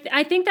 And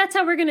I think that's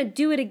how we're going to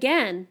do it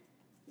again.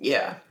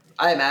 Yeah,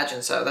 I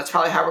imagine so. That's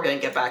probably how we're going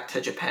to get back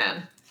to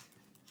Japan.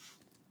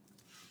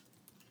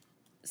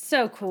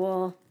 So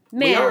cool.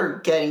 Man. We are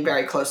getting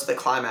very close to the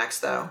climax,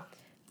 though.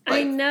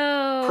 I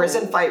know.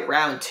 Prison Fight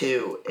Round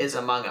 2 is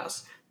among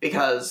us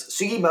because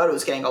Sugimoto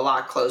is getting a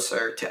lot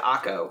closer to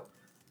Akko.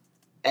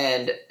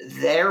 And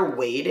they're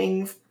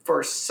waiting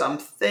for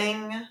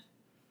something.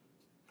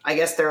 I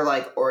guess they're,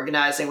 like,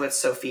 organizing with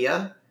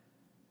Sophia.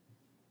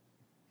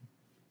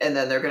 And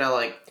then they're going to,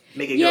 like,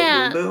 make it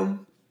go boom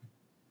boom,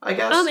 I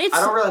guess. I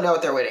don't really know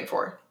what they're waiting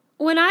for.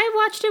 When I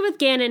watched it with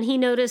Gannon, he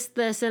noticed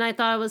this, and I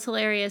thought it was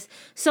hilarious.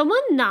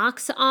 Someone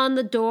knocks on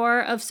the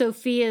door of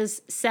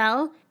Sophia's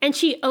cell, and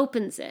she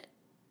opens it.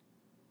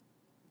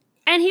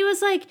 And he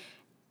was like,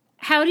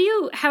 how are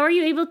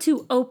you able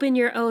to open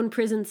your own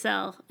prison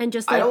cell and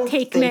just, like,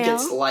 take mail? I don't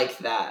think it's like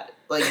that.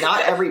 Like,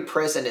 not every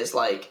prison is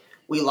like,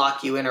 we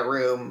lock you in a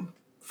room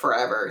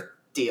forever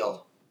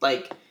deal.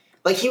 Like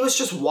he was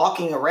just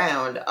walking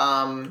around,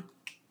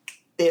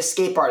 the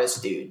escape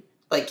artist dude.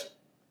 Like,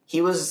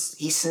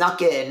 he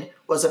snuck in,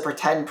 was a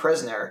pretend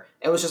prisoner,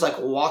 and was just, like,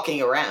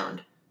 walking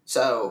around.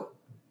 So,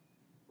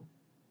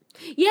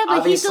 yeah,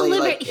 but he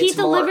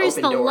delivers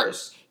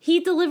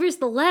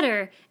the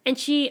letter, and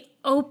she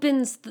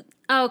opens the...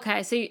 Oh,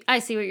 okay, so I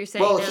see what you're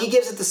saying. Well, now. He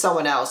gives it to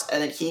someone else,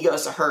 and then he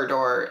goes to her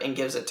door and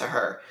gives it to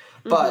her.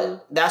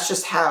 But that's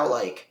just how,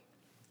 like,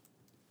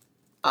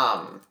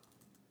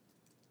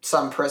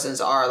 some prisons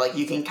are. Like,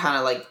 you can kind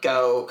of, like,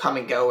 come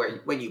and go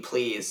when you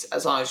please,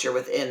 as long as you're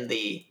within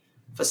the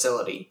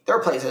facility. There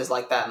are places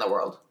like that in the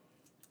world.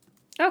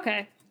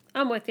 Okay,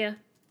 I'm with you.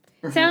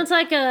 Mm-hmm. Sounds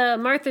like a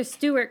Martha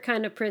Stewart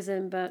kind of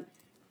prison, but...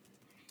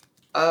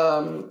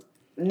 No,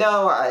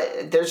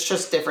 there's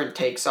just different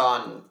takes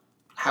on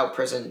how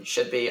prison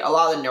should be. A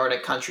lot of the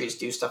Nordic countries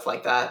do stuff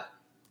like that.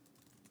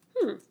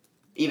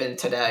 Even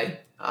today.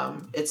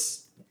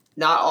 It's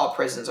not all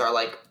prisons are,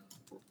 like,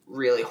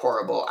 really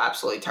horrible,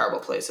 absolutely terrible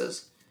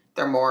places.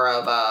 They're more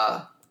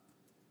of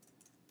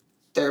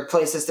they're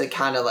places that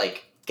kind of,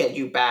 like, get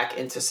you back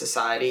into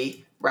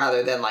society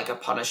rather than, like, a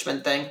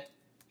punishment thing.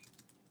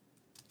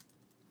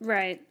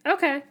 Right.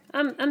 Okay.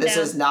 I'm This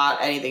down. is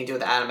not anything to do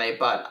with anime,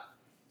 but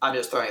I'm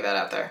just throwing that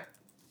out there.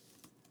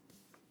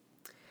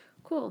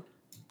 Cool.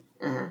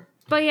 Mm-hmm.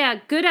 But yeah,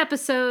 good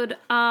episode.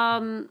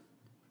 Man,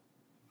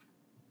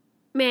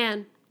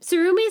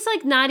 Tsurumi's,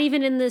 like, not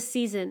even in this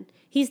season.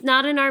 He's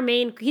not in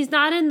he's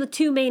not in the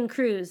 2 main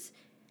crews.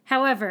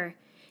 However,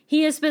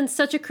 he has been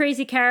such a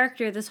crazy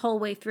character this whole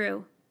way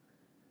through.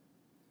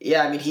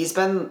 Yeah, I mean, he's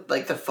been,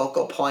 like, the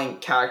focal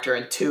point character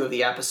in 2 of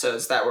the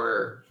episodes that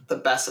were the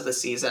best of the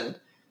season.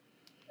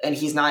 And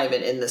he's not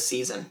even in the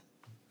season.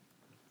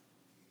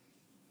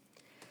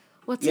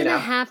 What's going to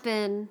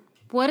happen?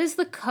 What is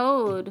the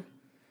code?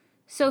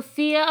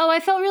 Sophia, I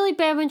felt really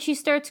bad when she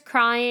starts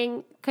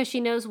crying because she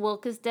knows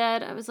Wilk is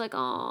dead. I was like,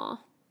 aw.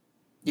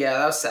 Yeah,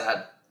 that was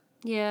sad.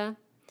 Yeah.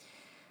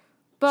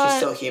 But she's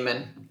still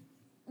human.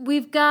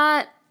 We've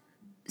got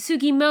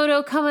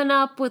Sugimoto coming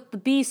up with the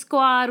B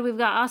squad. We've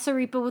got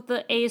Asaripa with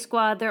the A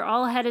squad. They're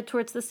all headed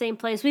towards the same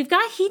place. We've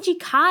got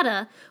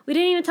Hijikata. We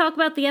didn't even talk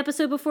about the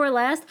episode before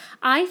last.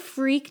 I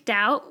freaked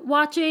out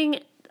watching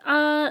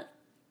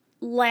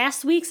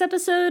last week's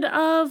episode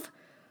of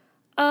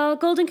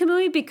Golden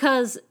Kamui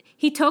because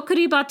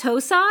Hitokuri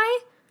Batosai,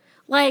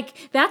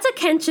 like, that's a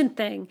Kenshin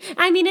thing.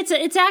 I mean,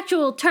 it's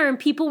actual term.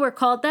 People were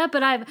called that,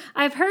 but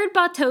I've heard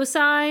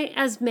Batosai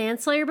as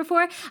manslayer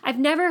before. I've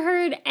never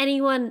heard any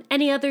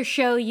other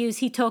show use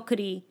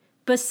Hitokuri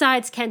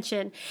besides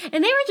Kenshin.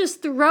 And they were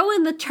just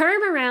throwing the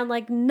term around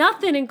like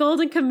nothing in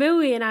Golden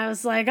Kamui, and I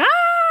was like,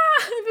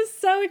 I was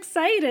so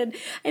excited.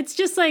 It's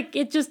just like,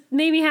 it just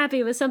made me happy.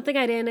 It was something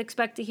I didn't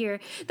expect to hear.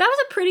 That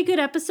was a pretty good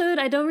episode.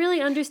 I don't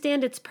really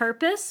understand its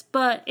purpose,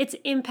 but its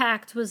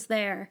impact was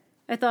there.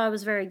 I thought it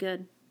was very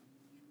good.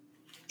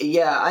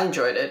 Yeah, I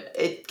enjoyed it.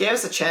 It gave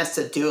us a chance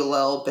to do a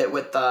little bit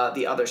with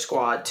the other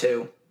squad,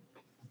 too.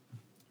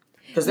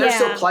 Because they're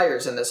still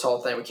players in this whole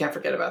thing. We can't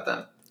forget about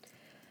them.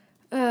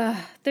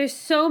 There's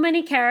so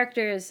many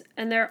characters,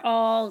 and they're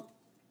all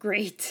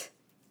great.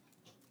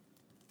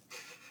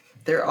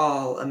 They're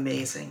all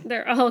amazing.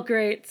 They're all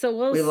great, so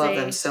we'll see. We love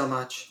them so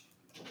much.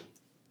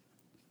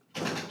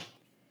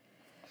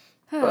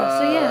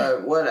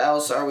 So what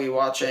else are we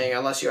watching,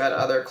 unless you had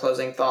other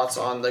closing thoughts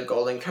on the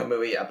Golden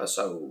Kamui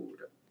episode?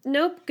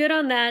 Nope, good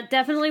on that.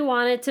 Definitely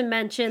wanted to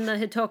mention the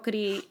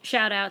Hitokuri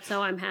shout out,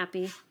 so I'm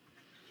happy.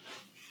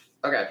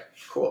 Okay,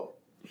 cool.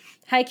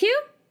 Haikyuu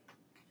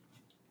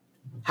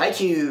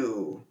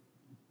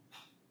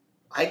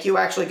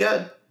actually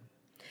good.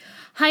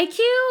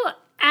 Haikyuu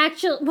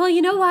actually, well,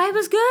 you know why it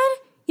was good?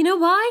 You know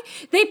why?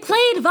 They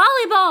played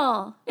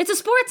volleyball. It's a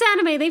sports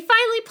anime. They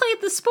finally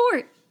played the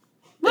sport.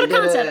 What a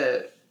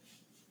concept.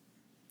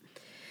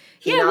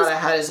 Hinata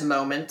had his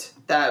moment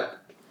that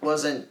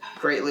wasn't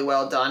greatly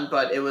well done,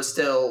 but it was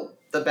still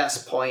the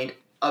best point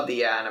of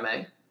the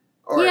anime.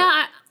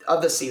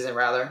 Of the season,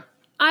 rather.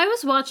 I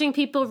was watching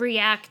people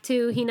react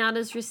to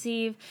Hinata's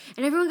receive,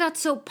 and everyone got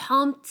so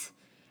pumped.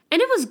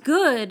 And it was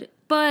good,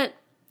 but...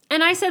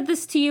 And I said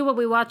this to you when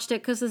we watched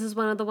it, because this is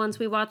one of the ones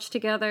we watched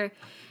together.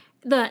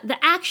 The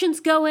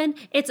action's going.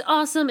 It's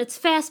awesome. It's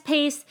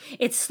fast-paced.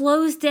 It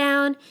slows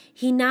down.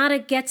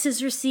 Hinata gets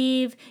his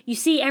receive. You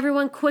see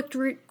everyone quick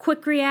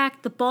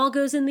react. The ball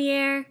goes in the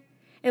air.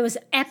 It was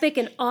epic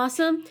and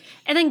awesome.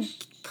 And then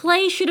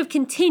play should have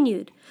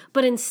continued.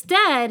 But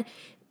instead,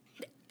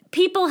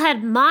 people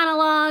had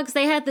monologues.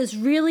 They had this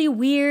really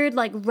weird,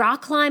 like,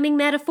 rock climbing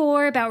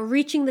metaphor about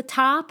reaching the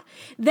top.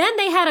 Then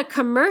they had a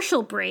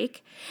commercial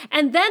break.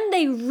 And then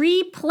they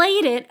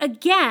replayed it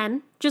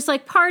again, just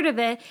like part of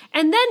it.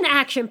 And then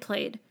action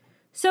played.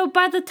 So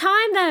by the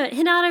time that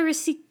Hinata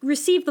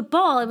received the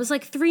ball, it was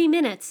like 3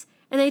 minutes.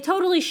 And they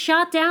totally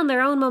shot down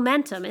their own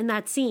momentum in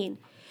that scene.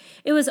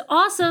 It was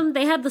awesome.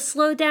 They had the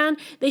slowdown.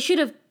 They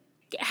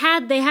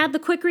had the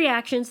quick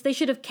reactions. They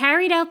should have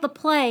carried out the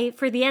play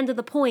for the end of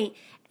the point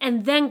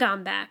and then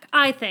gone back,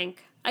 I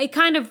think.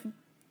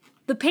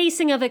 The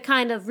pacing of it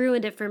kind of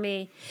ruined it for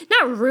me.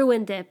 Not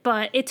ruined it,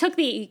 but it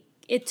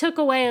took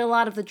away a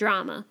lot of the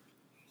drama.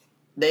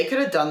 They could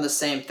have done the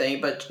same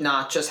thing, but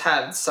not just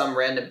had some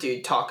random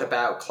dude talk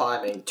about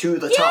climbing to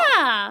the top.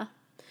 Yeah!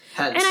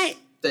 Hence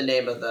the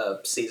name of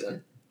the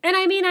season. And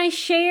I mean, I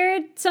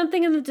shared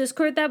something in the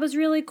Discord that was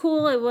really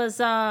cool. It was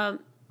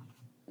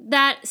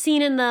that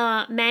scene in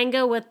the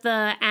manga with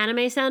the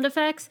anime sound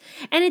effects.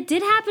 And it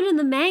did happen in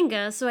the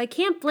manga, so I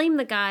can't blame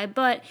the guy.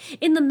 But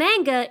in the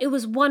manga, it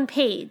was one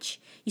page.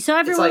 You saw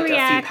everyone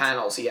react. A few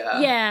panels, yeah.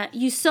 Yeah,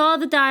 you saw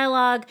the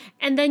dialogue,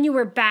 and then you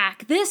were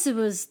back. This, it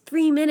was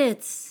 3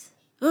 minutes.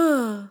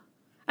 Ugh.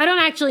 I don't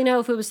actually know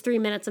if it was 3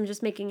 minutes. I'm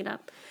just making it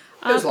up.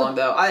 It was long,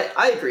 though.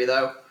 I agree,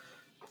 though.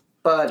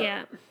 But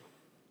yeah.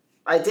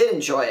 I did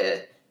enjoy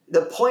it.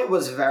 The point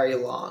was very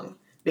long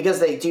because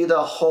they do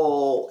the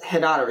whole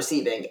Hinata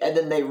receiving and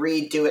then they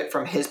redo it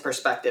from his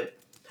perspective,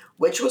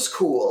 which was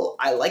cool.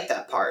 I liked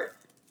that part.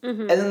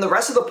 Mm-hmm. And then the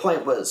rest of the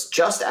point was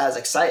just as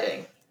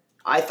exciting,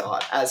 I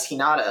thought, as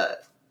Hinata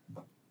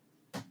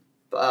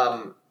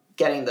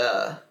getting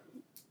the...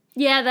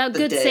 Yeah, that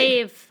good dig.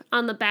 Save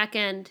on the back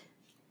end.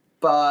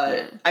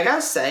 But I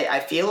gotta say,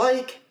 I feel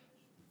like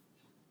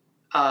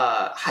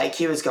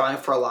Haikyuu is going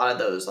for a lot of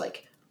those,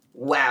 like,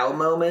 wow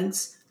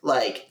moments,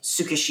 like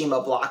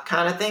Tsukishima block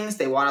kind of things.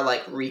 They want to,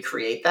 like,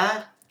 recreate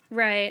that.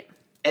 Right.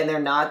 And they're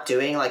not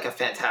doing, like, a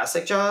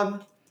fantastic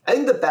job. I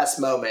think the best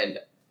moment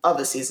of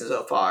the season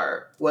so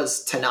far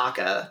was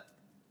Tanaka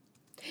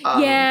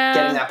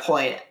getting that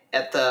point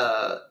at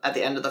the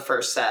end of the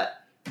first set.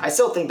 I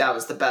still think that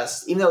was the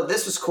best, even though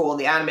this was cool and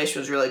the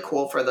animation was really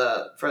cool for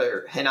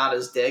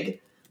Hinata's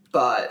dig,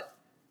 but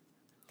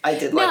I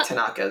did like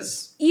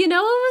Tanaka's. You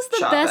know what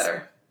was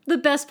the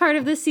best part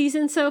of this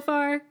season so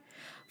far?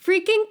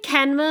 Freaking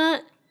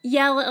Kenma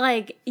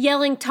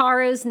yelling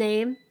Taro's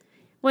name.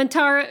 When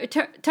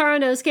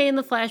Taronosuke in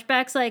the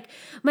flashbacks, like,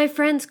 my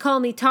friends call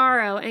me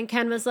Taro, and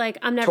Kenma's like,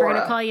 I'm never going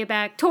to call you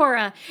back.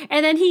 Tora.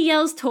 And then he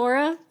yells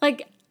Tora.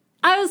 Like,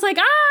 I was like,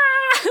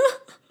 ah!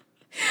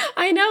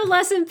 I know,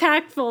 less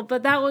impactful,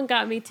 but that one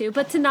got me too.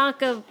 But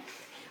Tanaka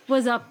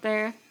was up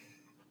there.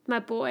 My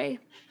boy.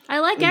 I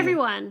like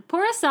everyone.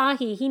 Poor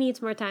Asahi, he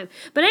needs more time.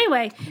 But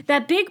anyway,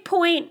 that big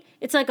point,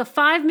 it's like a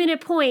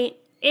 5-minute point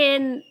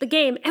in the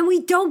game, and we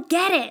don't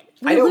get it.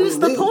 We lose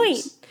the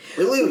point.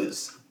 We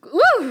lose.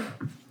 Woo!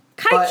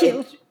 But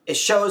it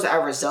shows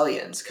our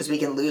resilience, because we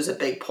can lose a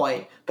big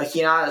point. But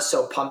Hinata is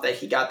so pumped that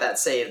he got that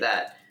save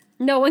that...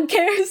 No one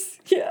cares.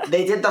 Yeah.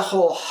 They did the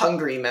whole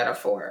hungry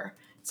metaphor.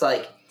 It's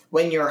like,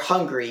 when you're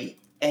hungry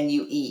and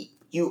you eat,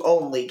 you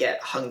only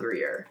get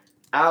hungrier.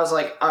 I was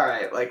like, all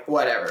right, like,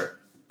 whatever.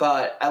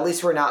 But at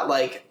least we're not,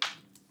 like,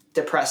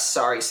 depressed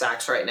sorry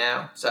sacks right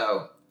now.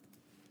 So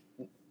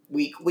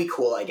we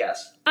cool, I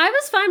guess. I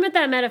was fine with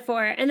that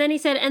metaphor. And then he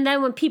said, and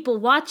then when people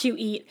watch you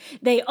eat,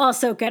 they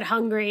also get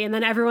hungry. And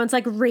then everyone's,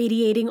 like,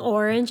 radiating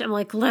orange. I'm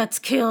like, let's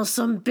kill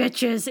some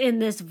bitches in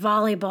this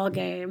volleyball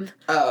game.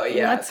 Oh,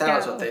 yeah, that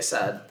was what they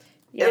said.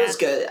 Yeah. It was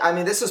good. I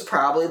mean, this was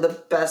probably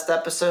the best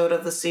episode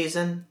of the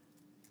season.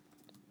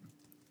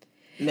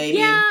 Maybe.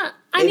 Yeah,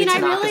 I mean,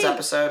 Tanaka's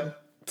episode.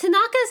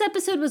 Tanaka's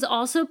episode was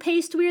also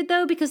paced weird,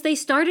 though, because they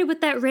started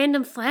with that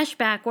random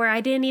flashback where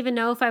I didn't even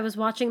know if I was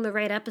watching the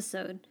right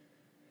episode.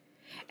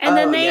 And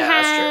then they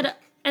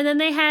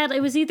had,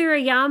 it was either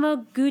a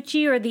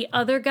Yamaguchi or the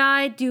other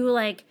guy do,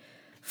 like,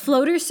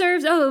 floater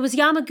serves. Oh, it was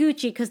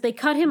Yamaguchi, because they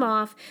cut him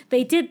off.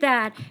 They did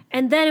that,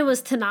 and then it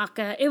was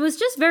Tanaka. It was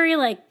just very,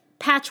 like,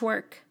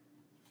 patchwork.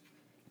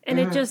 And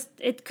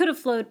it could have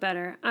flowed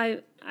better.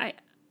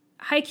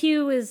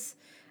 Haikyuu is,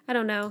 I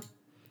don't know.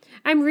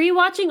 I'm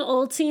rewatching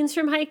old scenes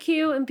from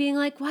Haikyuu and being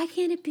like, why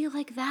can't it be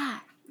like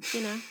that?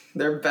 You know?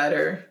 They're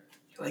better.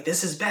 You're like,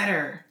 this is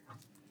better.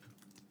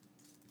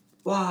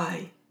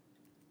 Why?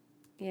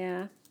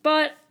 Yeah.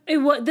 But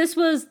this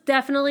was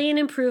definitely an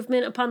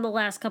improvement upon the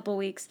last couple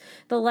weeks.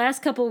 The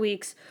last couple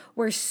weeks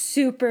were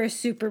super,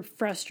 super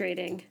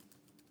frustrating.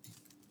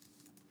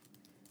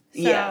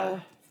 So, yeah.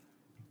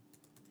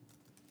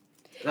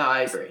 No,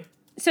 I agree.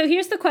 So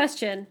here's the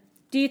question.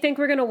 Do you think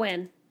we're going to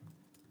win?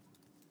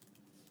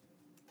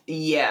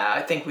 Yeah,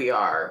 I think we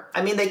are.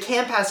 I mean, they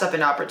can't pass up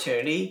an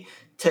opportunity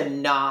to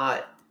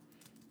not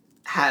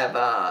have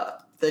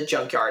the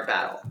junkyard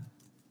battle.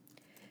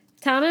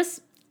 Thomas,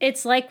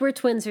 it's like we're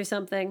twins or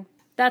something.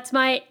 That's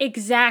my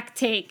exact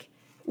take.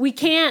 We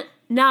can't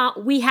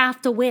not. We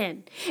have to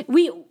win.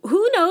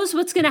 Who knows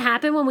what's going to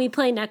happen when we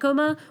play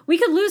Nekoma? We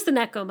could lose the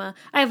Nekoma.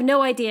 I have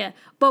no idea.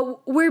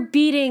 But we're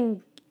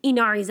beating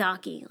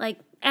Inarizaki. Like,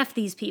 F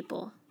these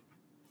people.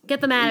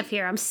 Get them out of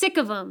here. I'm sick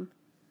of them.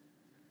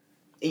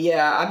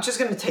 Yeah, I'm just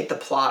going to take the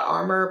plot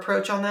armor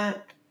approach on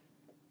that.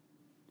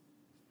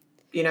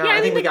 You know, I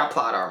think we got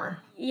plot armor.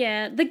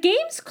 Yeah, the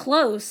game's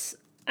close.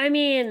 I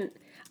mean,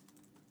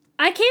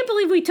 I can't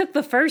believe we took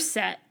the first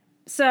set.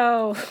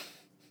 So,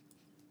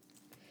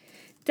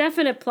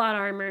 definite plot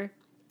armor.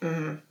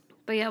 Mm-hmm.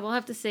 But yeah, we'll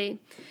have to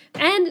see.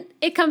 And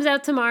it comes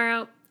out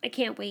tomorrow. I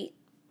can't wait.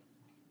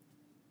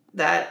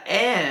 That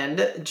and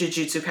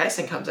Jujutsu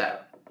Kaisen comes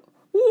out.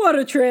 What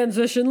a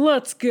transition.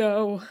 Let's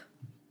go.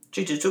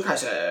 Jujutsu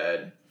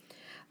Kaisen.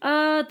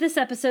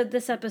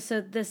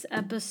 This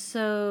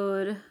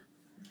episode.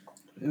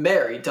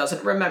 Mary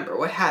doesn't remember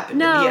what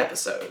happened in the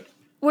episode.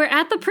 We're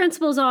at the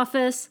principal's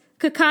office.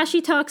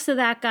 Kakashi talks to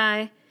that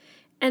guy.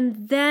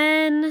 And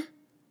then...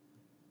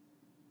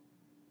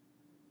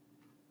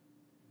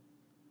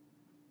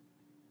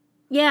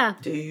 Yeah.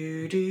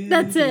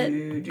 That's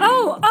it.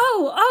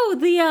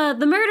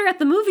 The murder at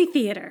the movie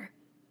theater.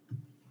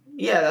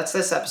 Yeah, that's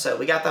this episode.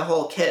 We got the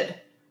whole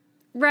kid.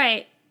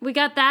 Right. We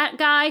got that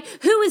guy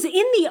who was in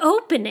the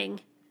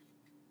opening.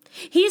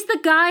 He's the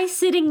guy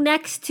sitting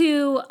next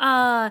to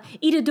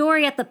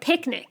Itadori at the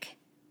picnic.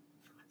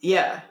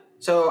 Yeah.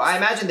 So I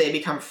imagine they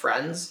become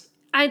friends.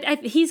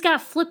 He's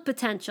got flip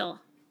potential,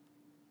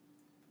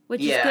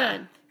 which is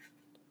good.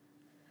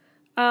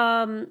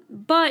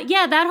 But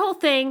yeah, that whole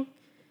thing,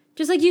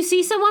 just like you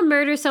see someone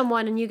murder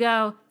someone and you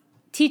go,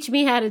 teach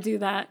me how to do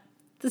that.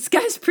 This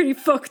guy's pretty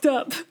fucked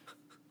up.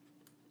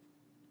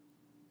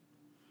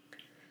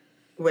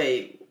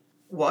 Wait,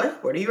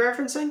 what? What are you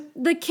referencing?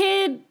 The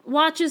kid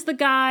watches the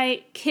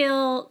guy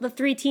kill the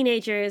 3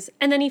 teenagers,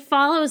 and then he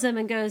follows him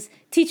and goes,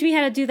 teach me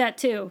how to do that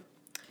too.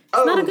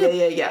 Yeah.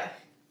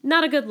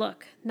 Not a good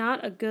look.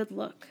 Not a good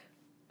look.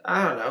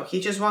 I don't know.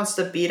 He just wants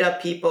to beat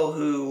up people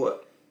who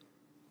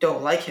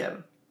don't like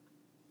him.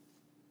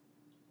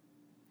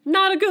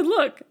 Not a good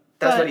look.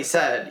 That's what he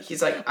said.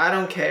 He's like, I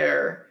don't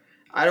care.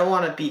 I don't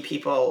want to beat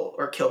people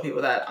or kill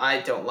people that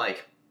I don't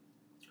like.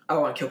 I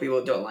want to kill people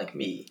who don't like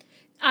me.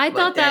 I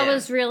thought that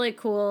was really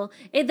cool.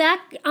 What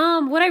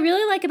I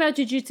really like about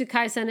Jujutsu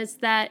Kaisen is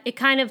that it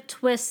kind of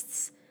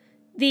twists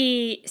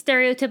the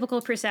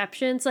stereotypical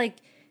perceptions. Like,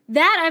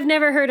 that I've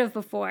never heard of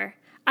before.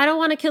 I don't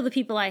want to kill the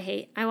people I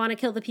hate. I want to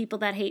kill the people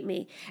that hate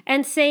me.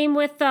 And same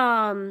with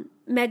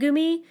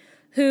Megumi,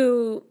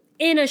 who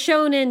in a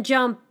Shonen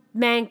Jump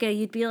manga,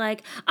 you'd be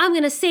like, I'm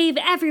going to save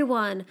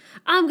everyone.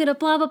 I'm going to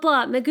blah, blah,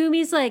 blah.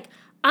 Megumi's like,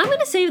 I'm going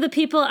to save the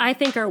people I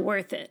think are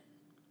worth it.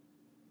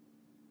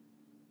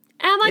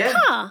 And I'm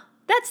like,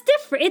 that's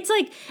different. It's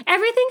like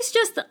everything's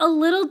just a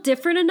little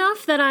different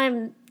enough that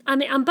I'm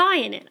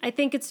buying it. I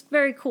think it's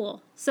very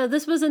cool. So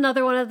this was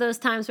another one of those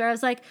times where I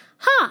was like,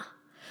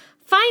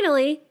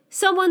 finally,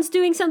 someone's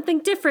doing something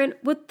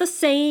different with the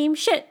same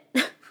shit.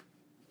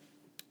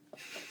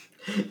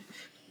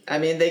 I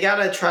mean, they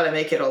gotta try to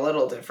make it a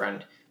little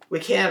different. We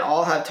can't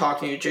all have talk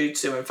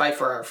ninjutsu and fight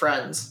for our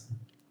friends.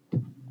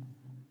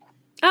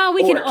 Oh,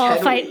 we can all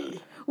fight.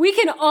 We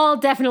can all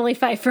definitely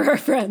fight for our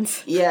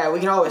friends. Yeah,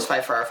 we can always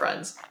fight for our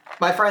friends.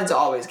 My friends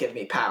always give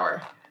me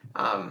power.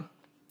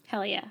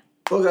 Hell yeah.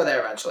 We'll go there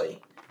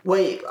eventually.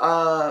 Wait,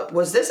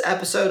 was this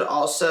episode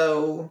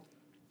also...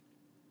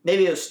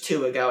 Maybe it was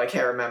 2 ago, I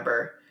can't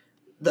remember.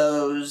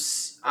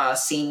 Those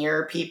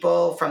senior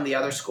people from the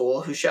other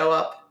school who show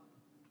up?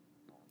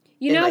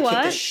 You know what?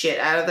 Kick the shit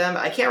out of them.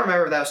 I can't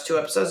remember if that was 2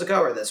 episodes ago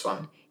or this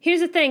one.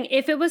 Here's the thing.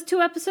 If it was 2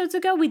 episodes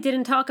ago, we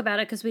didn't talk about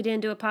it because we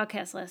didn't do a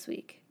podcast last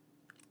week.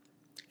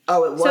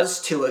 Oh, it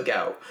was 2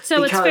 ago.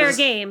 So it's fair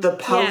game. The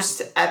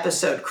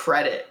post-episode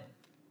credit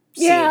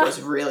scene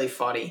was really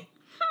funny.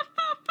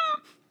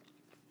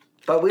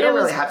 But we don't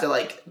really have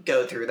to,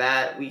 go through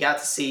that. We got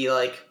to see,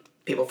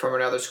 people from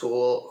another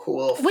school who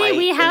will fight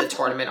in the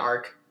tournament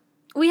arc.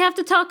 We have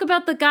to talk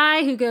about the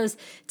guy who goes,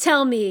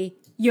 tell me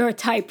your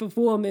type of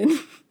woman.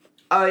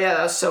 Oh, yeah,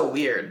 that was so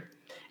weird.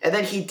 And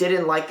then he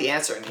didn't like the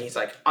answer, and he's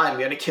like, I'm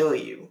going to kill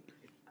you.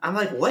 I'm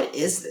like, what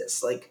is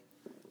this?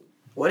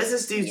 What is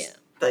this dude's,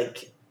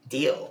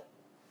 deal?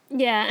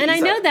 Yeah, and I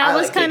know that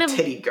was kind of...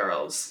 titty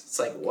girls. It's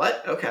like,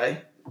 what?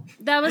 Okay.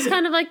 That was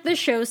kind of like the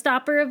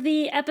showstopper of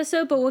the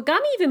episode, but what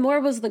got me even more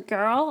was the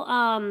girl,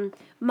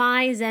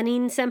 Mai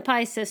Zenin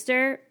Senpai's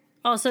sister,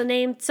 also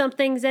named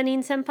something Zenin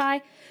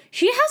Senpai.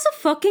 She has a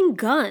fucking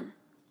gun.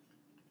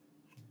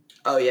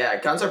 Oh yeah,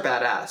 guns are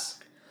badass.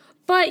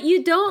 But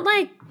you don't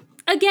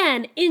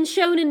again, in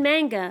shonen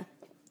manga,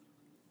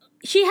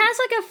 she has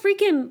a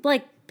freaking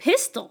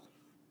pistol.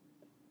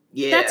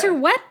 Yeah. That's her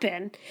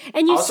weapon.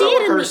 And you also, see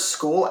it in her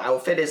school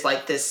outfit is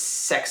this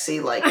sexy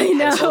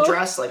pencil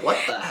dress. What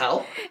the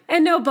hell?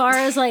 And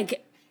Nobara's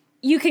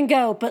you can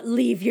go, but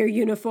leave your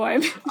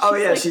uniform. Oh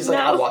yeah, she's no.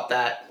 I want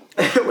that.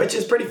 Which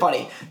is pretty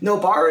funny.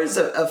 Nobara is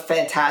a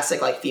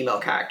fantastic female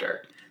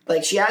character.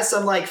 She has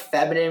some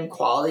feminine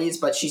qualities,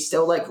 but she's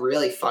still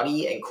really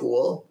funny and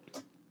cool.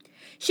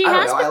 She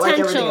has potential. I like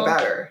everything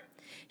about her.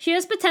 She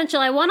has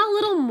potential. I want a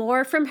little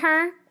more from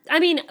her. I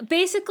mean,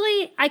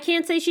 basically, I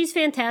can't say she's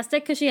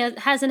fantastic because she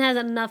hasn't had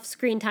enough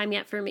screen time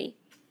yet for me.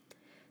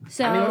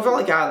 So I mean, we've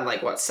only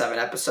gotten 7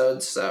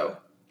 episodes, so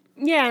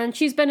yeah, and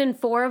she's been in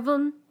 4 of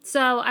them.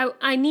 So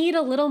I need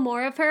a little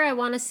more of her. I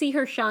want to see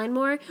her shine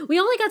more. We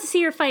only got to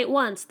see her fight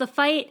once. The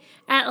fight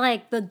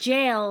at the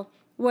jail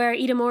where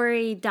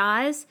Itadori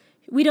dies.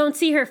 We don't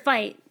see her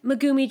fight.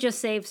 Megumi just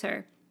saves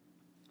her.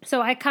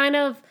 So I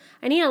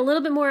need a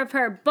little bit more of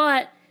her,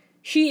 but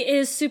she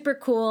is super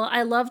cool.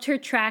 I loved her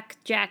track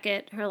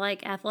jacket, her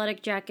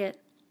athletic jacket.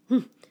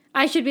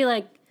 I should be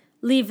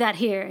leave that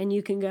here and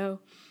you can go.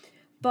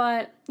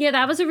 But yeah,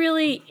 that was a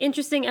really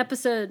interesting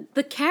episode.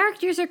 The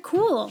characters are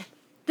cool.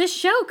 This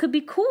show could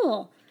be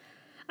cool.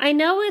 I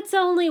know it's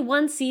only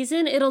one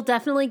season. It'll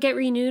definitely get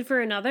renewed for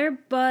another,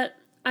 but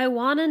I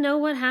want to know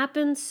what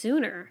happens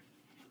sooner.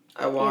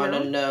 I want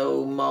to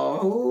know more.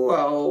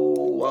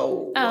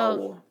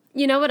 Oh,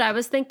 you know what I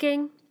was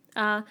thinking?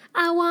 I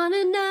want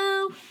to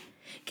know.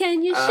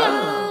 Can you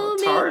show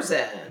me?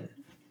 Tarzan.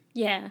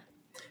 Yeah.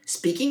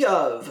 Speaking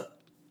of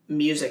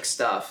music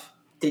stuff,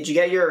 did you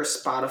get your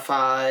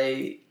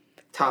Spotify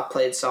top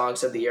played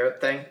songs of the year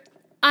thing?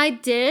 I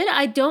did.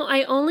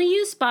 I only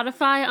use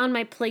Spotify on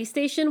my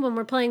PlayStation when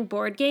we're playing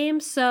board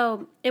games,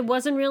 so it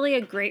wasn't really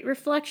a great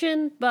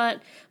reflection,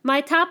 but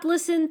my top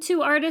listened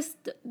to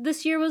artist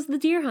this year was The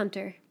Deer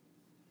Hunter.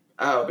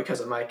 Oh, because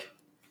of Mike?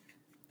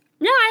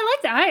 No, I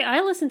liked it.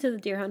 I listened to The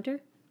Deer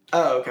Hunter.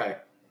 Oh, okay.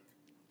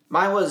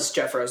 Mine was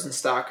Jeff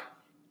Rosenstock.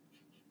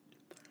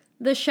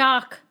 The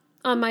shock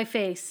on my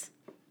face.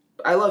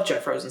 I love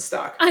Jeff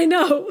Rosenstock. I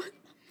know.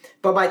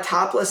 But my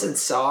top listened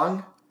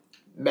song,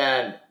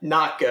 man,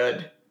 not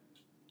good.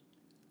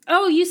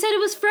 Oh, you said it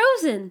was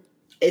Frozen.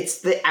 It's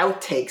the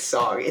outtake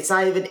song. It's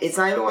not even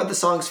one of the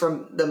songs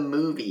from the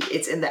movie.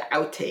 It's in the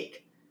outtake.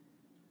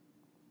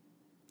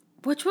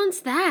 Which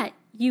one's that?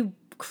 You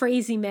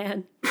crazy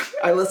man.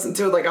 I listened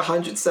to it like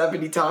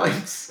 170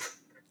 times.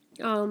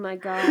 Oh my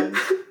god.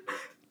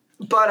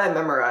 But I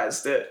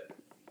memorized it.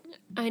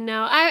 I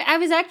know. I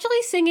was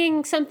actually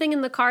singing something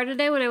in the car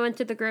today when I went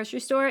to the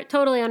grocery store.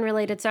 Totally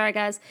unrelated. Sorry,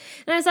 guys.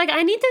 And I was like,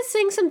 I need to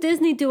sing some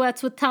Disney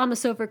duets with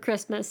Thomas over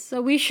Christmas.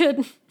 So we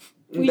should...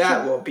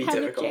 that won't be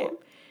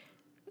difficult.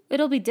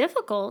 It'll be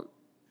difficult.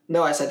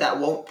 No, I said that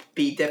won't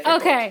be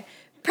difficult. Okay.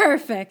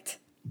 Perfect.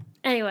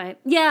 Anyway.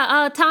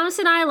 Yeah, Thomas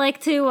and I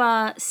like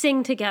to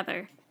sing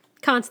together.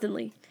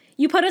 Constantly.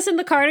 You put us in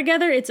the car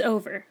together, it's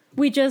over.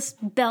 We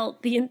just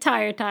belt the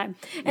entire time.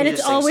 And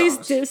it's always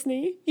songs.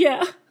 Disney.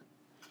 Yeah.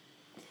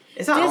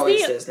 It's not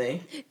always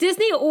Disney.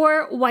 Disney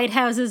or White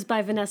Houses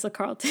by Vanessa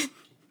Carlton.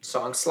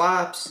 Song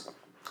slaps.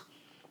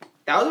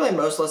 That was my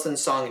most listened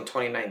song in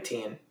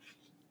 2019.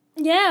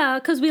 Yeah,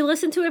 because we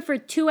listened to it for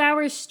 2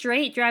 hours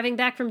straight driving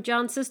back from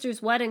John's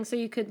sister's wedding so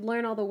you could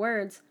learn all the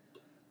words.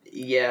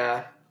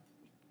 Yeah.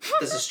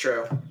 This is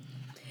true.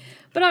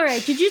 But all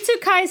right, Jujutsu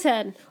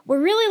Kaisen.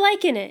 We're really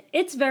liking it.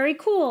 It's very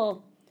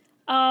cool.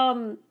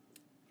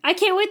 I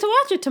can't wait to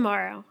watch it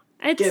tomorrow.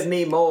 Give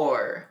me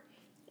more.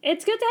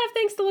 It's good to have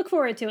things to look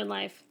forward to in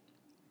life.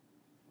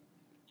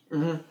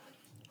 Mm-hmm.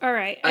 All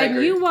right. I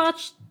agree. You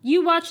watched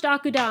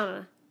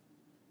Akudama.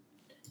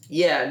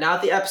 Yeah,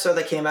 not the episode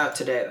that came out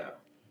today, though.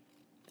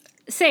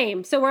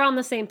 Same. So we're on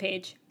the same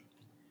page.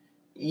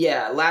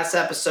 Yeah, last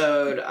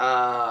episode,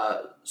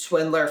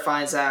 Swindler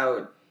finds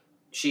out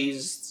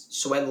she's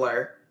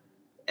Swindler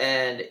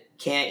and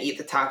can't eat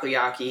the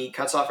takoyaki,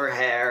 cuts off her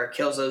hair,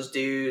 kills those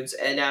dudes,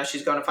 and now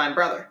she's going to find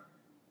brother.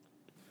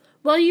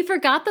 Well, you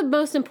forgot the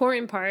most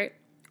important part.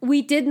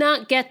 We did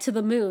not get to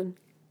the moon.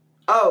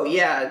 Oh,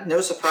 yeah.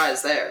 No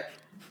surprise there.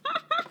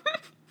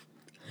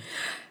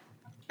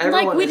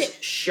 Everyone is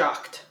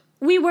shocked.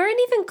 We weren't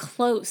even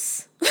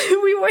close.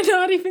 We were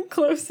not even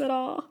close at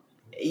all.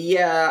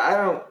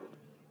 Yeah,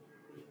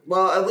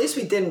 Well, at least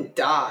we didn't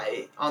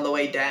die on the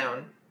way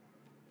down.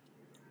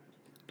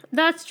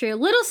 That's true.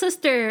 Little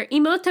sister,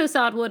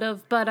 Imoto-san would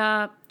have,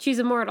 but she's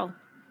immortal.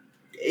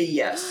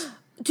 Yes.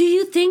 Do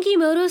you think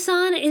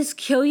Imoto-san is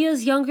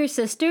Kyoya's younger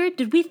sister?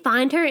 Did we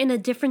find her in a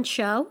different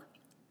show?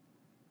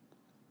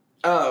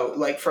 Oh,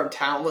 like from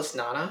Talentless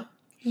Nana?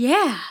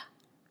 Yeah.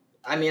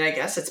 I mean, I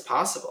guess it's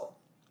possible.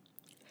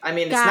 I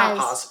mean, it's not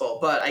possible,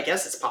 but I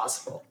guess it's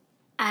possible.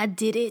 I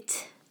did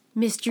it.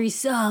 Mystery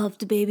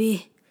solved,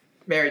 baby.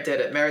 Mary did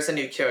it. Mary's a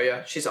new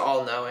Kyoya. She's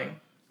all-knowing.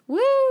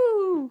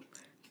 Woo!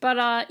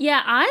 But,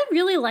 yeah, I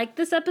really liked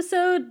this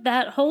episode.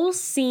 That whole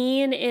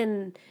scene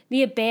in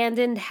the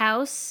abandoned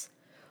house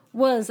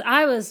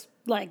I was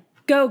like,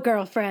 go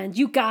girlfriend,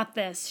 you got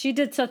this. She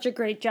did such a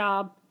great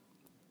job.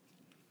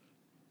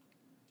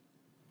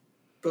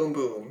 Boom,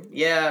 boom.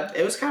 Yeah,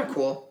 it was kind of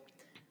cool.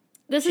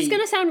 This is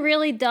going to sound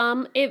really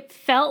dumb. It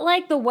felt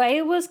like the way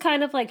it was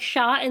kind of like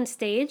shot and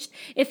staged,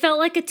 it felt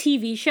like a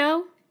TV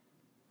show.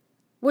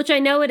 Which I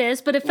know it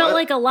is, but it felt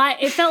like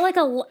it felt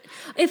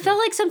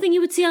like something you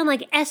would see on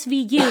like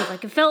SVU.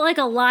 Like it felt like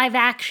a live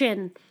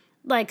action,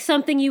 like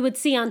something you would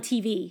see on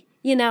TV,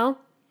 you know?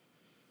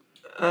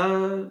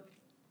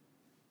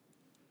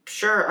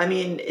 Sure. I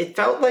mean, it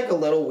felt like a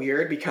little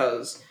weird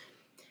because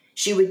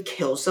she would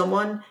kill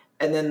someone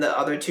and then the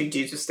other two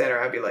dudes would stand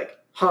around and be like,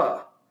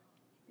 huh,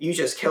 you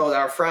just killed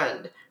our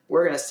friend.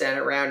 We're going to stand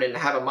around and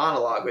have a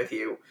monologue with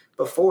you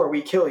before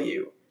we kill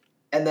you.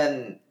 And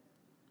then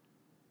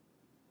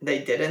they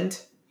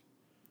didn't.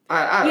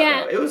 I don't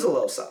know. It was a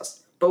little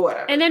sus, but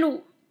whatever. And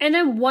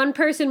then one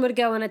person would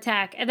go and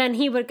attack, and then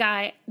he would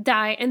die,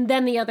 and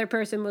then the other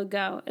person would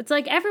go. It's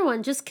like,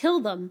 everyone, just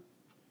kill them.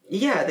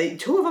 Yeah,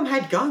 two of them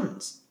had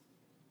guns.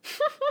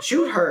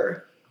 Shoot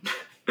her.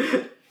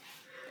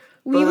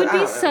 We would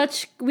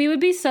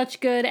be such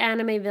good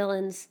anime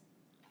villains.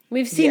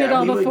 We've seen it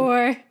all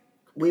before.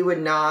 we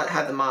would not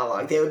have the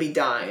monologue. They would be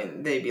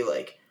dying. They'd be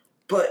like,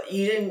 but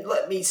you didn't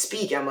let me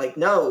speak. I'm like,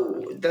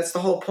 no, that's the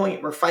whole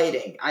point. We're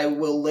fighting. I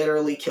will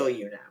literally kill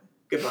you now.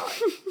 Goodbye.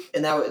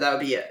 And that would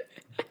be it.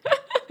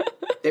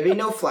 There'd be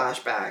no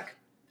flashback.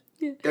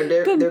 Yeah.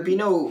 There'd be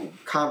no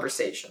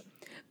conversation.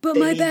 But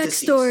my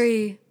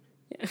backstory.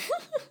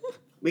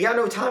 We got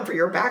no time for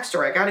your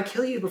backstory. I gotta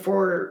kill you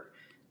before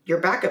your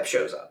backup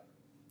shows up.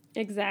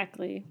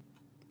 Exactly.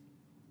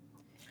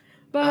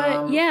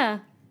 But yeah,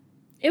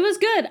 it was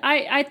good.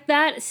 I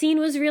that scene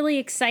was really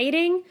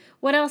exciting.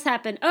 What else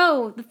happened?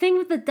 Oh, the thing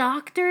with the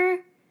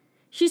doctor.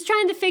 She's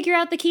trying to figure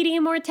out the key to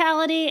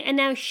immortality, and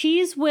now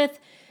she's with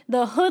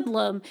the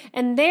hoodlum,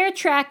 and they're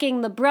tracking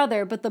the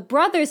brother, but the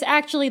brother's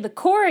actually the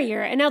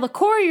courier, and now the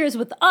courier's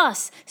with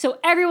us, so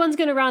everyone's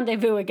gonna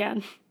rendezvous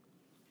again.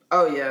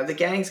 Oh yeah, the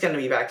gang's gonna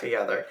be back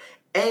together.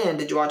 And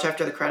did you watch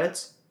after the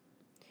credits?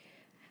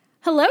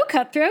 Hello,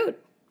 Cutthroat.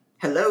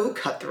 Hello,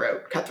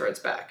 Cutthroat. Cutthroat's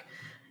back.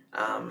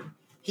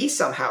 He's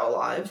somehow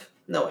alive.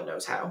 No one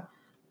knows how.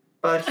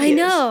 But he is. I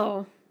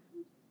know.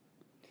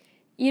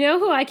 You know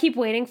who I keep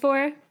waiting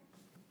for?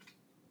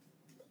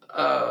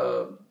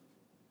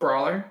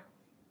 Brawler?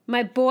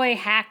 My boy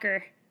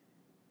Hacker.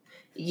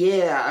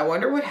 Yeah, I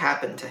wonder what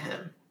happened to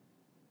him.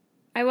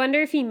 I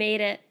wonder if he made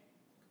it.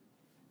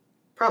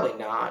 Probably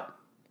not.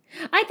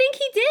 I think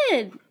he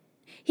did.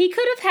 He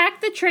could have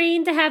hacked the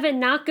train to have it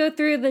not go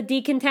through the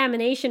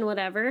decontamination,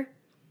 whatever.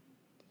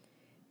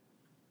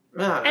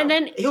 And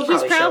then he'll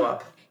probably show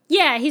up.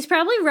 Yeah, he's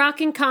probably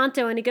rocking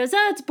Kanto, and he goes,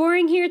 oh, it's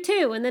boring here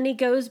too. And then he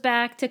goes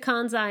back to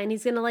Kansai, and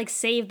he's going to, like,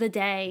 save the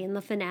day in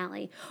the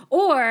finale.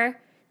 Or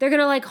they're going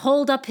to, like,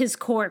 hold up his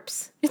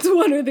corpse. It's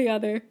one or the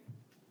other.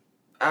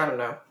 I don't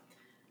know.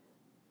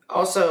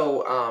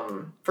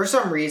 Also, for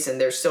some reason,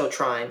 they're still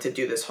trying to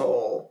do this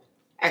whole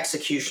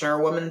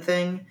executioner woman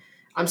thing.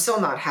 I'm still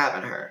not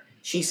having her.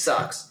 She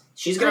sucks.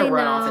 She's going to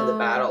run off into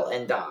battle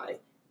and die.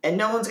 And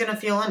no one's going to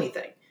feel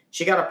anything.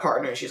 She got a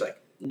partner, and she's like,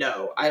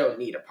 no, I don't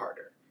need a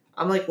partner.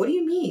 I'm like, what do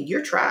you mean?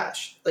 You're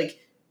trash. Like,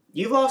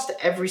 you lost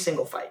every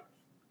single fight.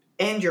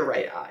 And your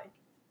right eye.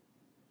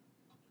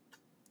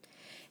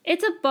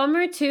 It's a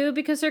bummer, too,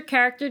 because her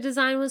character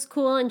design was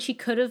cool, and she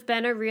could have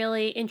been a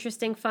really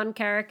interesting, fun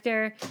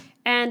character.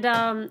 And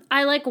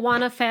I, like,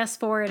 want to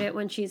fast-forward it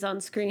when she's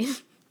on screen.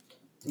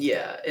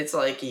 Yeah, it's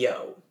like,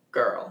 yo,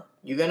 girl,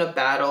 you gonna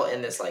battle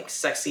in this, like,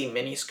 sexy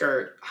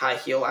miniskirt, high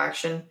heel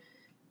action?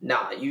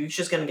 Nah, you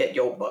just gonna get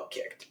your butt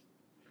kicked.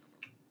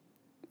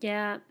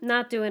 Yeah,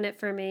 not doing it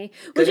for me.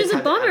 Which is a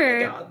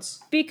bummer,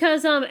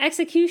 because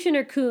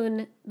Executioner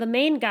Kun, the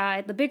main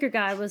guy, the bigger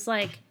guy, was,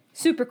 like,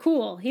 super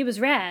cool. He was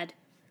rad.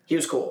 He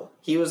was cool.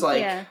 He was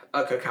like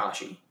a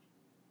Kakashi.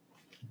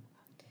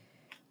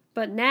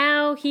 But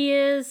now he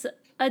is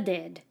a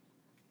dead.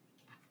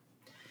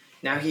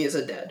 Now he is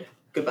a dead.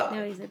 Goodbye.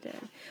 Now he's a dead.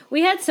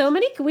 We have so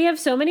many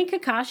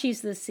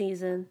Kakashis this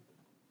season.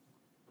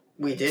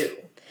 We do.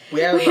 We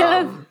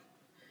have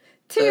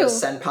two. The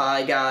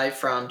senpai guy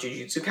from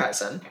Jujutsu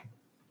Kaisen.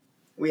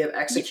 We have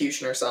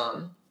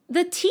Executioner-san.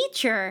 The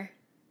teacher.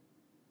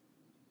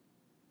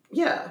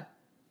 Yeah.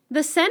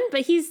 The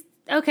senpai, he's...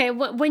 Okay,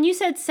 when you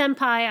said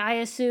senpai, I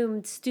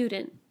assumed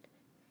student.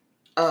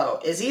 Oh,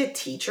 is he a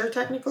teacher,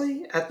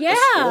 technically? At the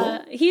school?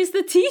 Yeah, he's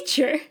the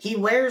teacher. He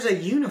wears a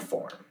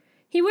uniform.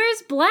 He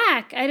wears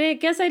black. I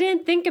guess I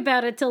didn't think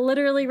about it till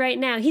literally right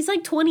now. He's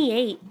like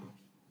 28.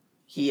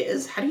 He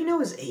is? How do you know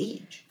his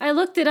age? I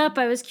looked it up.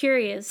 I was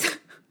curious.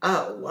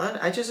 Oh,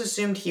 what? I just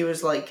assumed he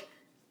was like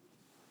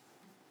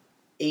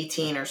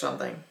 18 or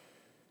something.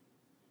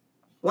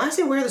 Why does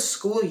he wear the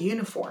school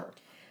uniform?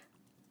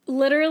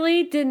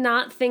 Literally did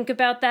not think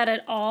about that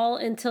at all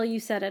until you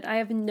said it. I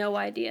have no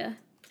idea.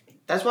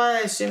 That's why I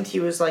assumed he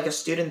was like a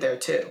student there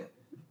too.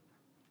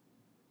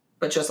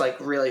 But just like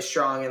really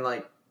strong, and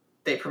like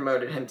they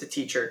promoted him to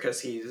teacher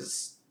because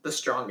he's the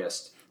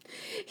strongest.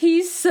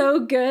 He's so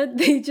good.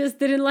 They just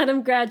didn't let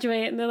him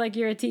graduate, and they're like,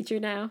 you're a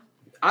teacher now.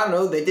 I don't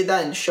know. They did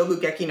that in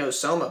Shokugeki no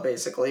Soma,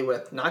 basically,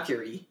 with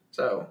Nakiri.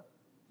 So,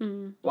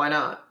 why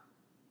not?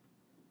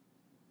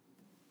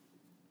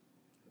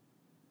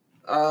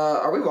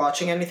 Are we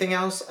watching anything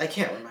else? I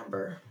can't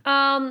remember.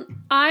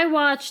 I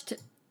watched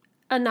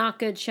a not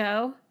good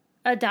show,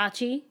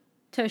 Adachi,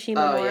 Toshi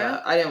Momura. Oh,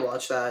 yeah. I didn't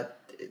watch that.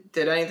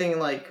 Did anything,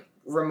 like,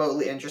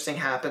 remotely interesting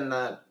happen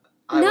that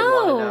I would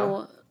want to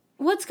know?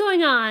 What's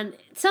going on?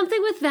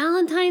 Something with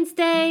Valentine's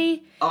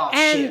Day. Oh,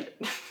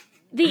 shit.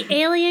 The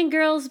alien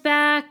girl's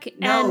back.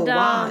 No, and,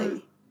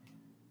 why?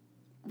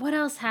 What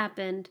else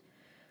happened?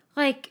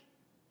 Like,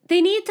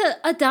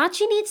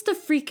 Adachi needs to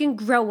freaking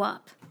grow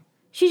up.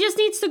 She just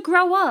needs to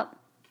grow up.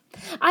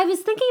 I was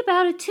thinking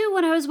about it, too,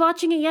 when I was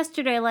watching it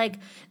yesterday. Like,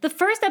 the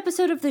first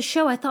episode of the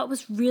show I thought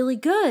was really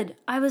good.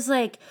 I was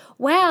like,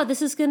 wow,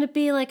 this is going to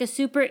be, like, a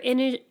super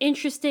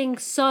interesting,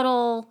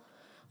 subtle,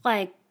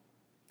 like,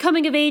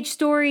 coming-of-age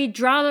story,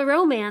 drama,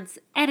 romance.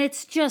 And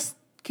it's just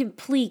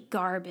complete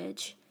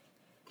garbage.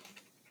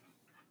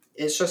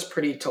 It's just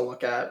pretty to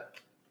look at.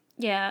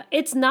 Yeah,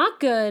 it's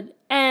not good.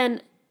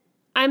 And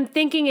I'm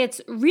thinking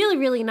it's really,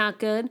 really not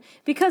good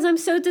because I'm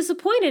so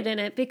disappointed in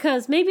it,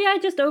 because maybe I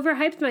just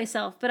overhyped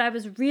myself, but I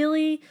was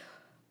really,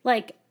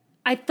 like,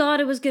 I thought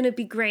it was going to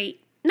be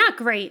great. Not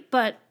great,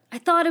 but I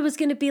thought it was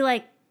going to be,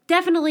 like,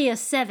 definitely a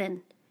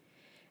 7.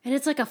 And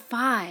it's like a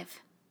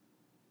 5.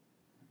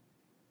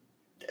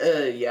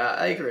 Yeah,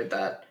 I agree with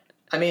that.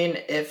 I mean,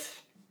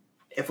 if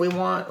we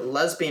want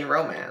lesbian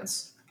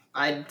romance,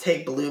 I'd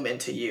take Bloom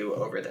Into You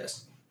over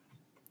this.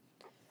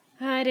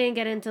 I didn't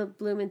get into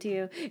Bloom Into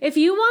You. If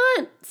you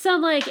want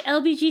some, like,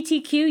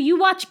 LGBTQ, you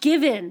watch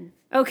Given,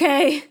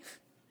 okay?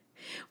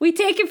 We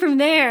take it from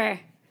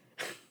there.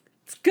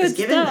 It's good stuff. Is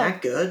Given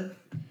that good?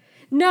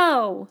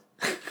 No.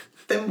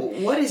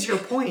 Then what is your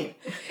point?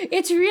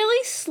 It's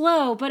really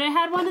slow, but it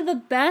had one of the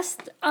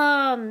best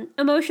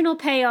emotional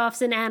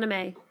payoffs in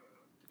anime.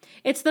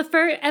 It's the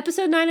first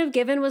episode 9 of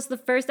Given was the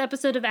first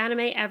episode of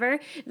anime ever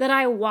that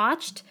I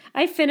watched.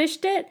 I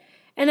finished it,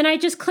 and then I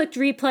just clicked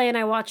replay and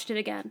I watched it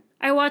again.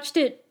 I watched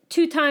it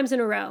 2 times in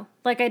a row.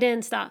 Like, I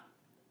didn't stop.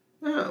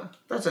 Oh,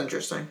 that's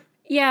interesting.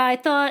 Yeah, I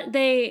thought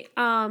they,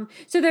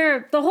 so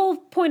the whole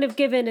point of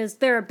Given is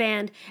they're a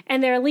band,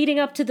 and they're leading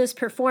up to this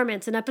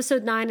performance, and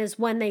episode 9 is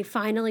when they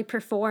finally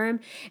perform,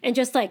 and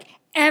just, like,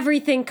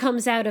 everything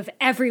comes out of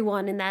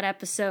everyone in that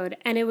episode,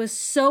 and it was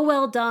so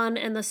well done,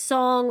 and the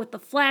song with the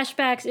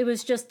flashbacks, it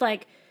was just,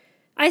 like,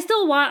 I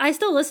still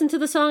listen to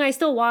the song, I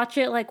still watch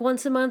it, like,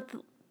 once a month,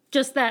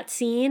 just that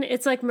scene,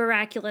 it's, like,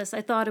 miraculous.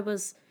 I thought it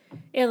was,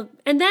 and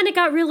then it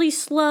got really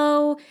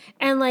slow,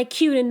 and, like,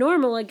 cute and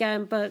normal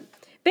again, but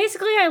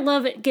basically, I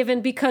love it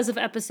Given because of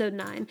episode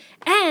 9.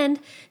 And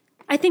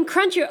I think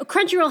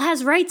Crunchyroll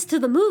has rights to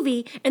the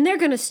movie, and they're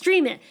going to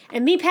stream it.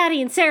 And me,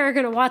 Patty, and Sarah are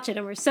going to watch it,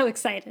 and we're so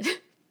excited.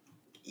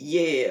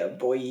 Yeah,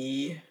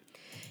 boy.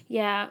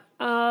 Yeah.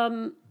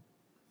 Yeah,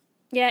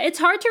 it's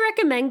hard to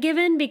recommend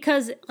Given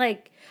because,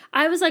 like,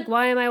 I was like,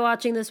 why am I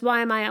watching this?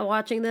 Why am I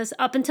watching this?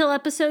 Up until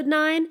episode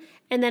 9.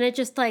 And then it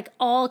just, like,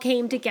 all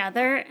came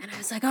together. And I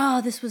was like, oh,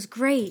 this was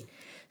great.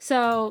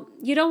 So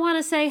you don't want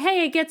to say,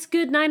 hey, it gets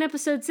good 9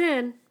 episodes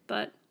in,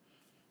 but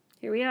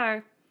here we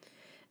are.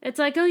 It's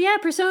like, oh yeah,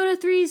 Persona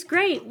 3 is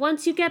great.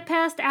 Once you get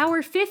past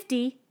hour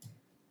 50,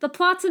 the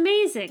plot's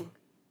amazing.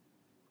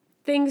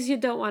 Things you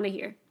don't want to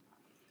hear.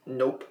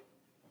 Nope.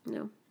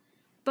 No.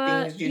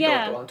 But things you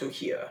don't want to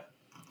hear.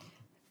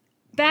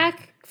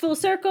 Back full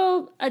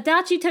circle,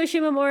 Adachi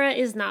Toshimamura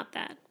is not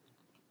that.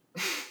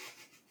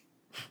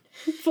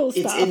 Full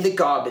stop. It's in the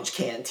garbage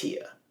can,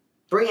 Tia.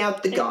 Bring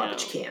out the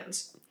garbage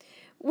cans.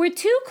 We're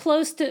too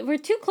close to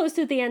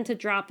the end to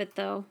drop it,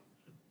 though.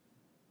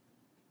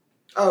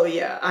 Oh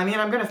yeah, I mean,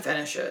 I'm gonna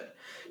finish it.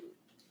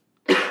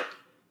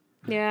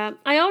 Yeah,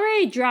 I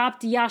already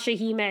dropped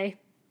Yashahime.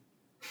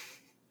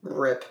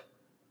 Rip.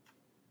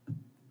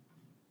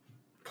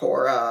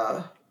 Poor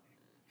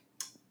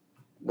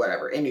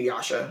whatever,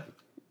 Inuyasha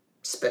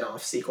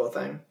spin-off sequel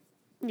thing.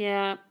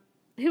 Yeah,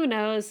 who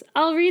knows?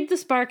 I'll read the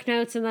Spark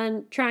Notes and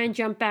then try and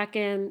jump back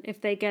in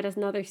if they get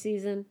another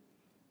season.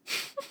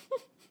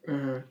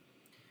 Mm-hmm.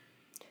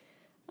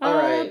 All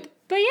right.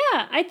 But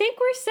yeah, I think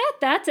we're set.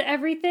 That's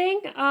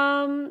everything.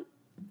 I'm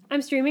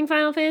streaming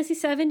Final Fantasy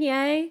VII.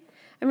 Yay.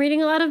 I'm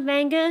reading a lot of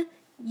manga.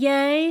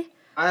 Yay.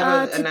 I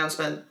have an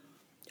announcement.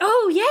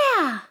 Oh,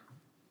 yeah.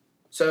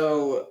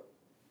 So,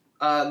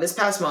 this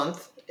past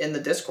month in the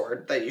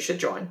Discord that you should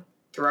join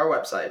through our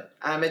website,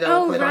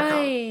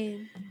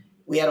 anime.play.com,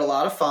 we had a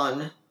lot of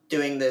fun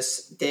doing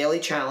this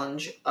daily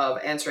challenge of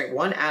answering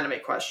one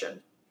anime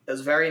question. It was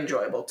very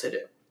enjoyable to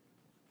do.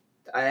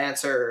 I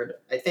answered,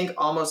 I think,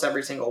 almost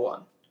every single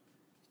one.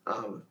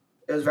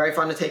 It was very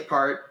fun to take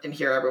part and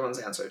hear everyone's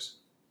answers.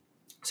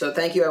 So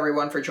thank you,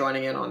 everyone, for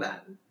joining in on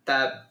that.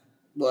 That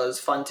was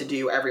fun to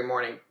do every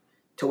morning,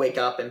 to wake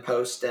up and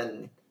post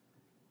and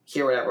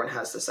hear what everyone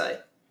has to say.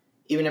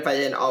 Even if I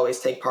didn't always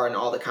take part in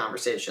all the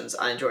conversations,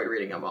 I enjoyed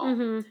reading them all.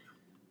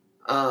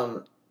 Mm-hmm.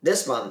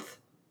 This month,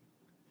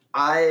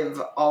 I've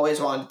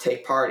always wanted to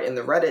take part in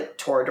the Reddit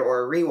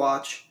Toradora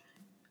rewatch.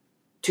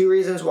 2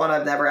 reasons. One,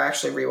 I've never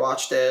actually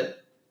rewatched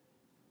it.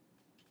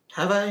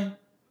 Have I?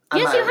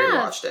 I might have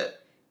rewatched it.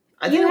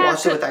 I think I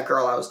watched it with that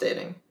girl I was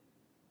dating.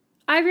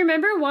 I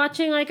remember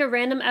watching like a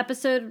random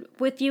episode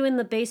with you in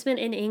the basement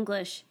in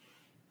English.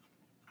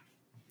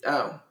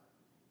 Oh.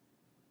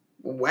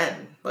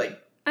 When? Like,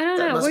 I don't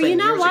know. Were you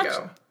not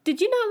watching? Did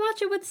you not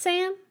watch it with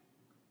Sam?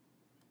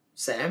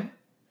 Sam?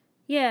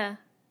 Yeah.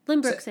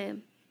 Limbrook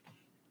Sam.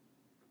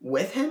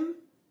 With him?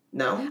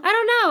 No. I don't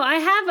know. I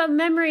have a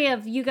memory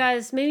of you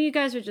guys. Maybe you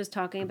guys were just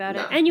talking about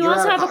it. And you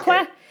also have a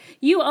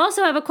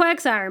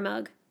Quagsire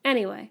mug.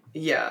 Anyway.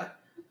 Yeah.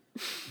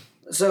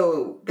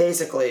 So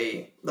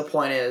basically, the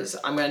point is,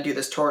 I'm going to do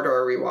this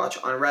Toradora rewatch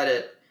on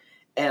Reddit,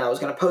 and I was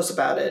going to post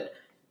about it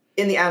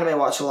in the Anime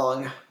Watch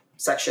Along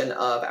section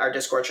of our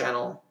Discord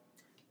channel,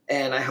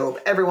 and I hope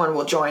everyone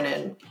will join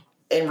in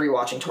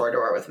rewatching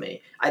Toradora with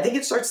me. I think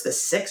it starts the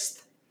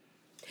 6th.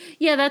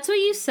 Yeah, that's what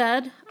you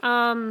said.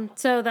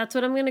 So that's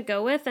what I'm going to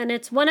go with, and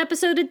it's 1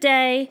 episode a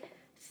day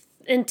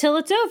until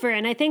it's over,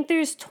 and I think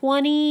there's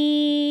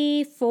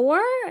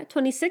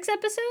 26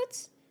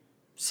 episodes?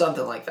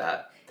 Something like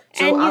that.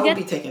 So I will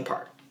be taking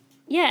part.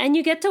 Yeah, and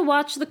you get to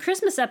watch the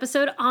Christmas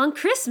episode on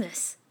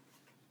Christmas.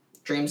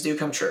 Dreams do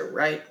come true,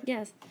 right?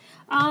 Yes.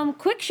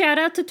 Quick shout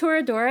out to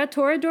Toradora.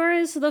 Toradora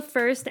is the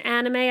first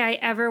anime I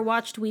ever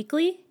watched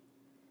weekly.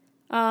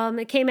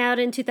 It came out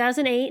in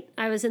 2008.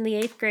 I was in the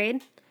 8th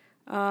grade.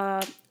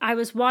 I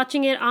was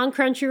watching it on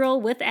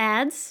Crunchyroll with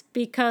ads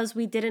because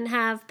we didn't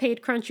have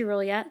paid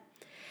Crunchyroll yet.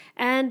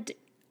 And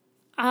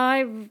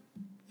I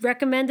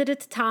recommended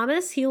it to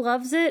Thomas. He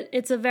loves it.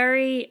 It's a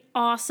very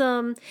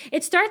awesome...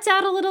 It starts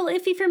out a little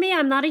iffy for me.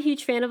 I'm not a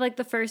huge fan of like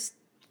the first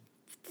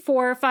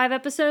 4 or 5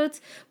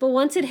 episodes, but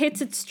once it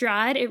hits its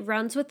stride, it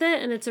runs with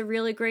it, and it's a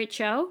really great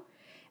show.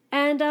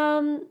 And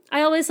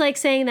I always like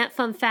saying that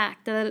fun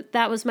fact,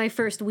 that was my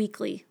first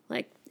weekly,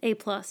 like A+.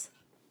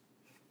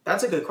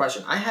 That's a good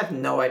question. I have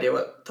no idea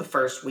what the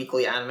first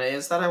weekly anime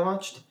is that I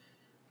watched.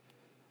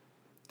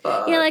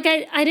 Yeah, like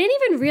I didn't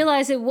even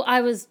realize it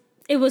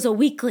was a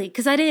weekly,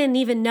 because I didn't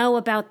even know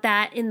about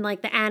that in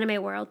like the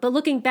anime world. But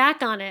looking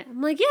back on it,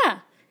 I'm like, yeah,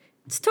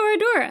 it's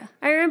Toradora.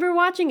 I remember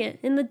watching it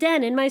in the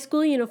den in my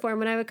school uniform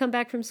when I would come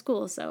back from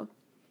school. So,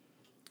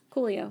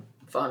 coolio.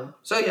 Fun.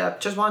 So yeah,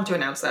 just wanted to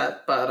announce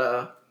that,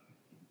 but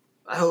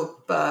I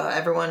hope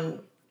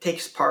everyone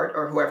takes part,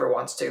 or whoever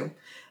wants to.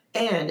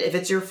 And if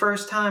it's your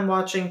first time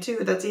watching too,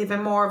 that's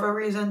even more of a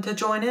reason to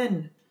join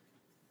in.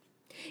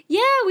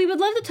 Yeah, we would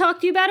love to talk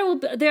to you about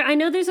it. I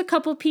know there's a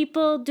couple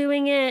people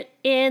doing it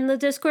in the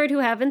Discord who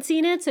haven't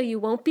seen it, so you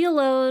won't be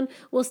alone.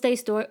 We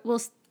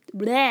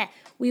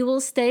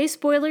will stay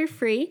spoiler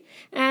free.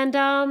 And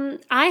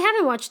I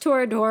haven't watched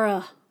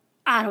Toradora,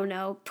 I don't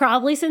know,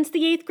 probably since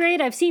the 8th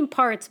grade. I've seen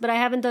parts, but I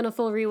haven't done a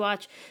full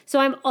rewatch. So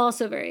I'm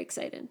also very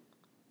excited.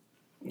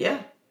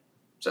 Yeah.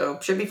 So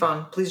should be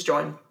fun. Please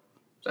join.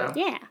 So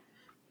yeah.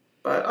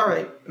 But all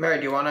right, Mary,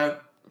 do you want to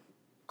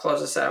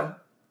close us out?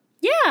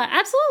 Yeah,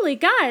 absolutely,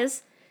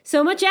 guys.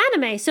 So much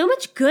anime, so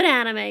much good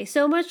anime,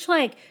 so much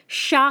like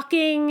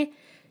shocking,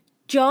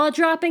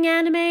 jaw-dropping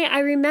anime. I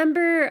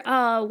remember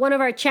one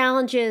of our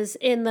challenges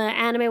in the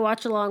anime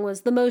watch-along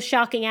was the most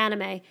shocking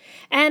anime.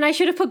 And I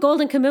should have put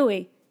Golden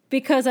Kamui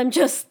because I'm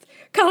just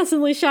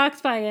constantly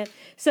shocked by it.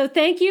 So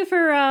thank you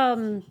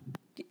for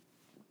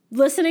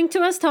listening to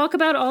us talk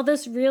about all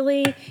this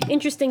really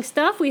interesting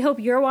stuff. We hope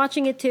you're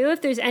watching it too. If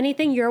there's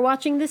anything you're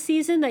watching this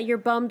season that you're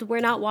bummed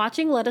we're not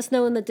watching, let us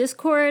know in the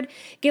Discord.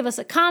 Give us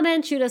a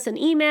comment, shoot us an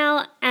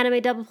email,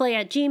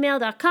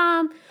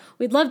 animedoubleplay@gmail.com.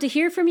 We'd love to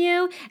hear from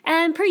you.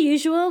 And per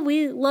usual,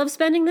 we love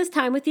spending this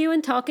time with you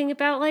and talking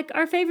about like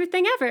our favorite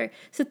thing ever.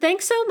 So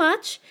thanks so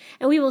much.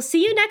 And we will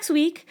see you next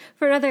week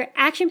for another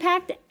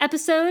action-packed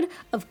episode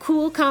of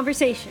Cool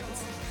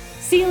Conversations.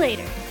 See you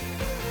later.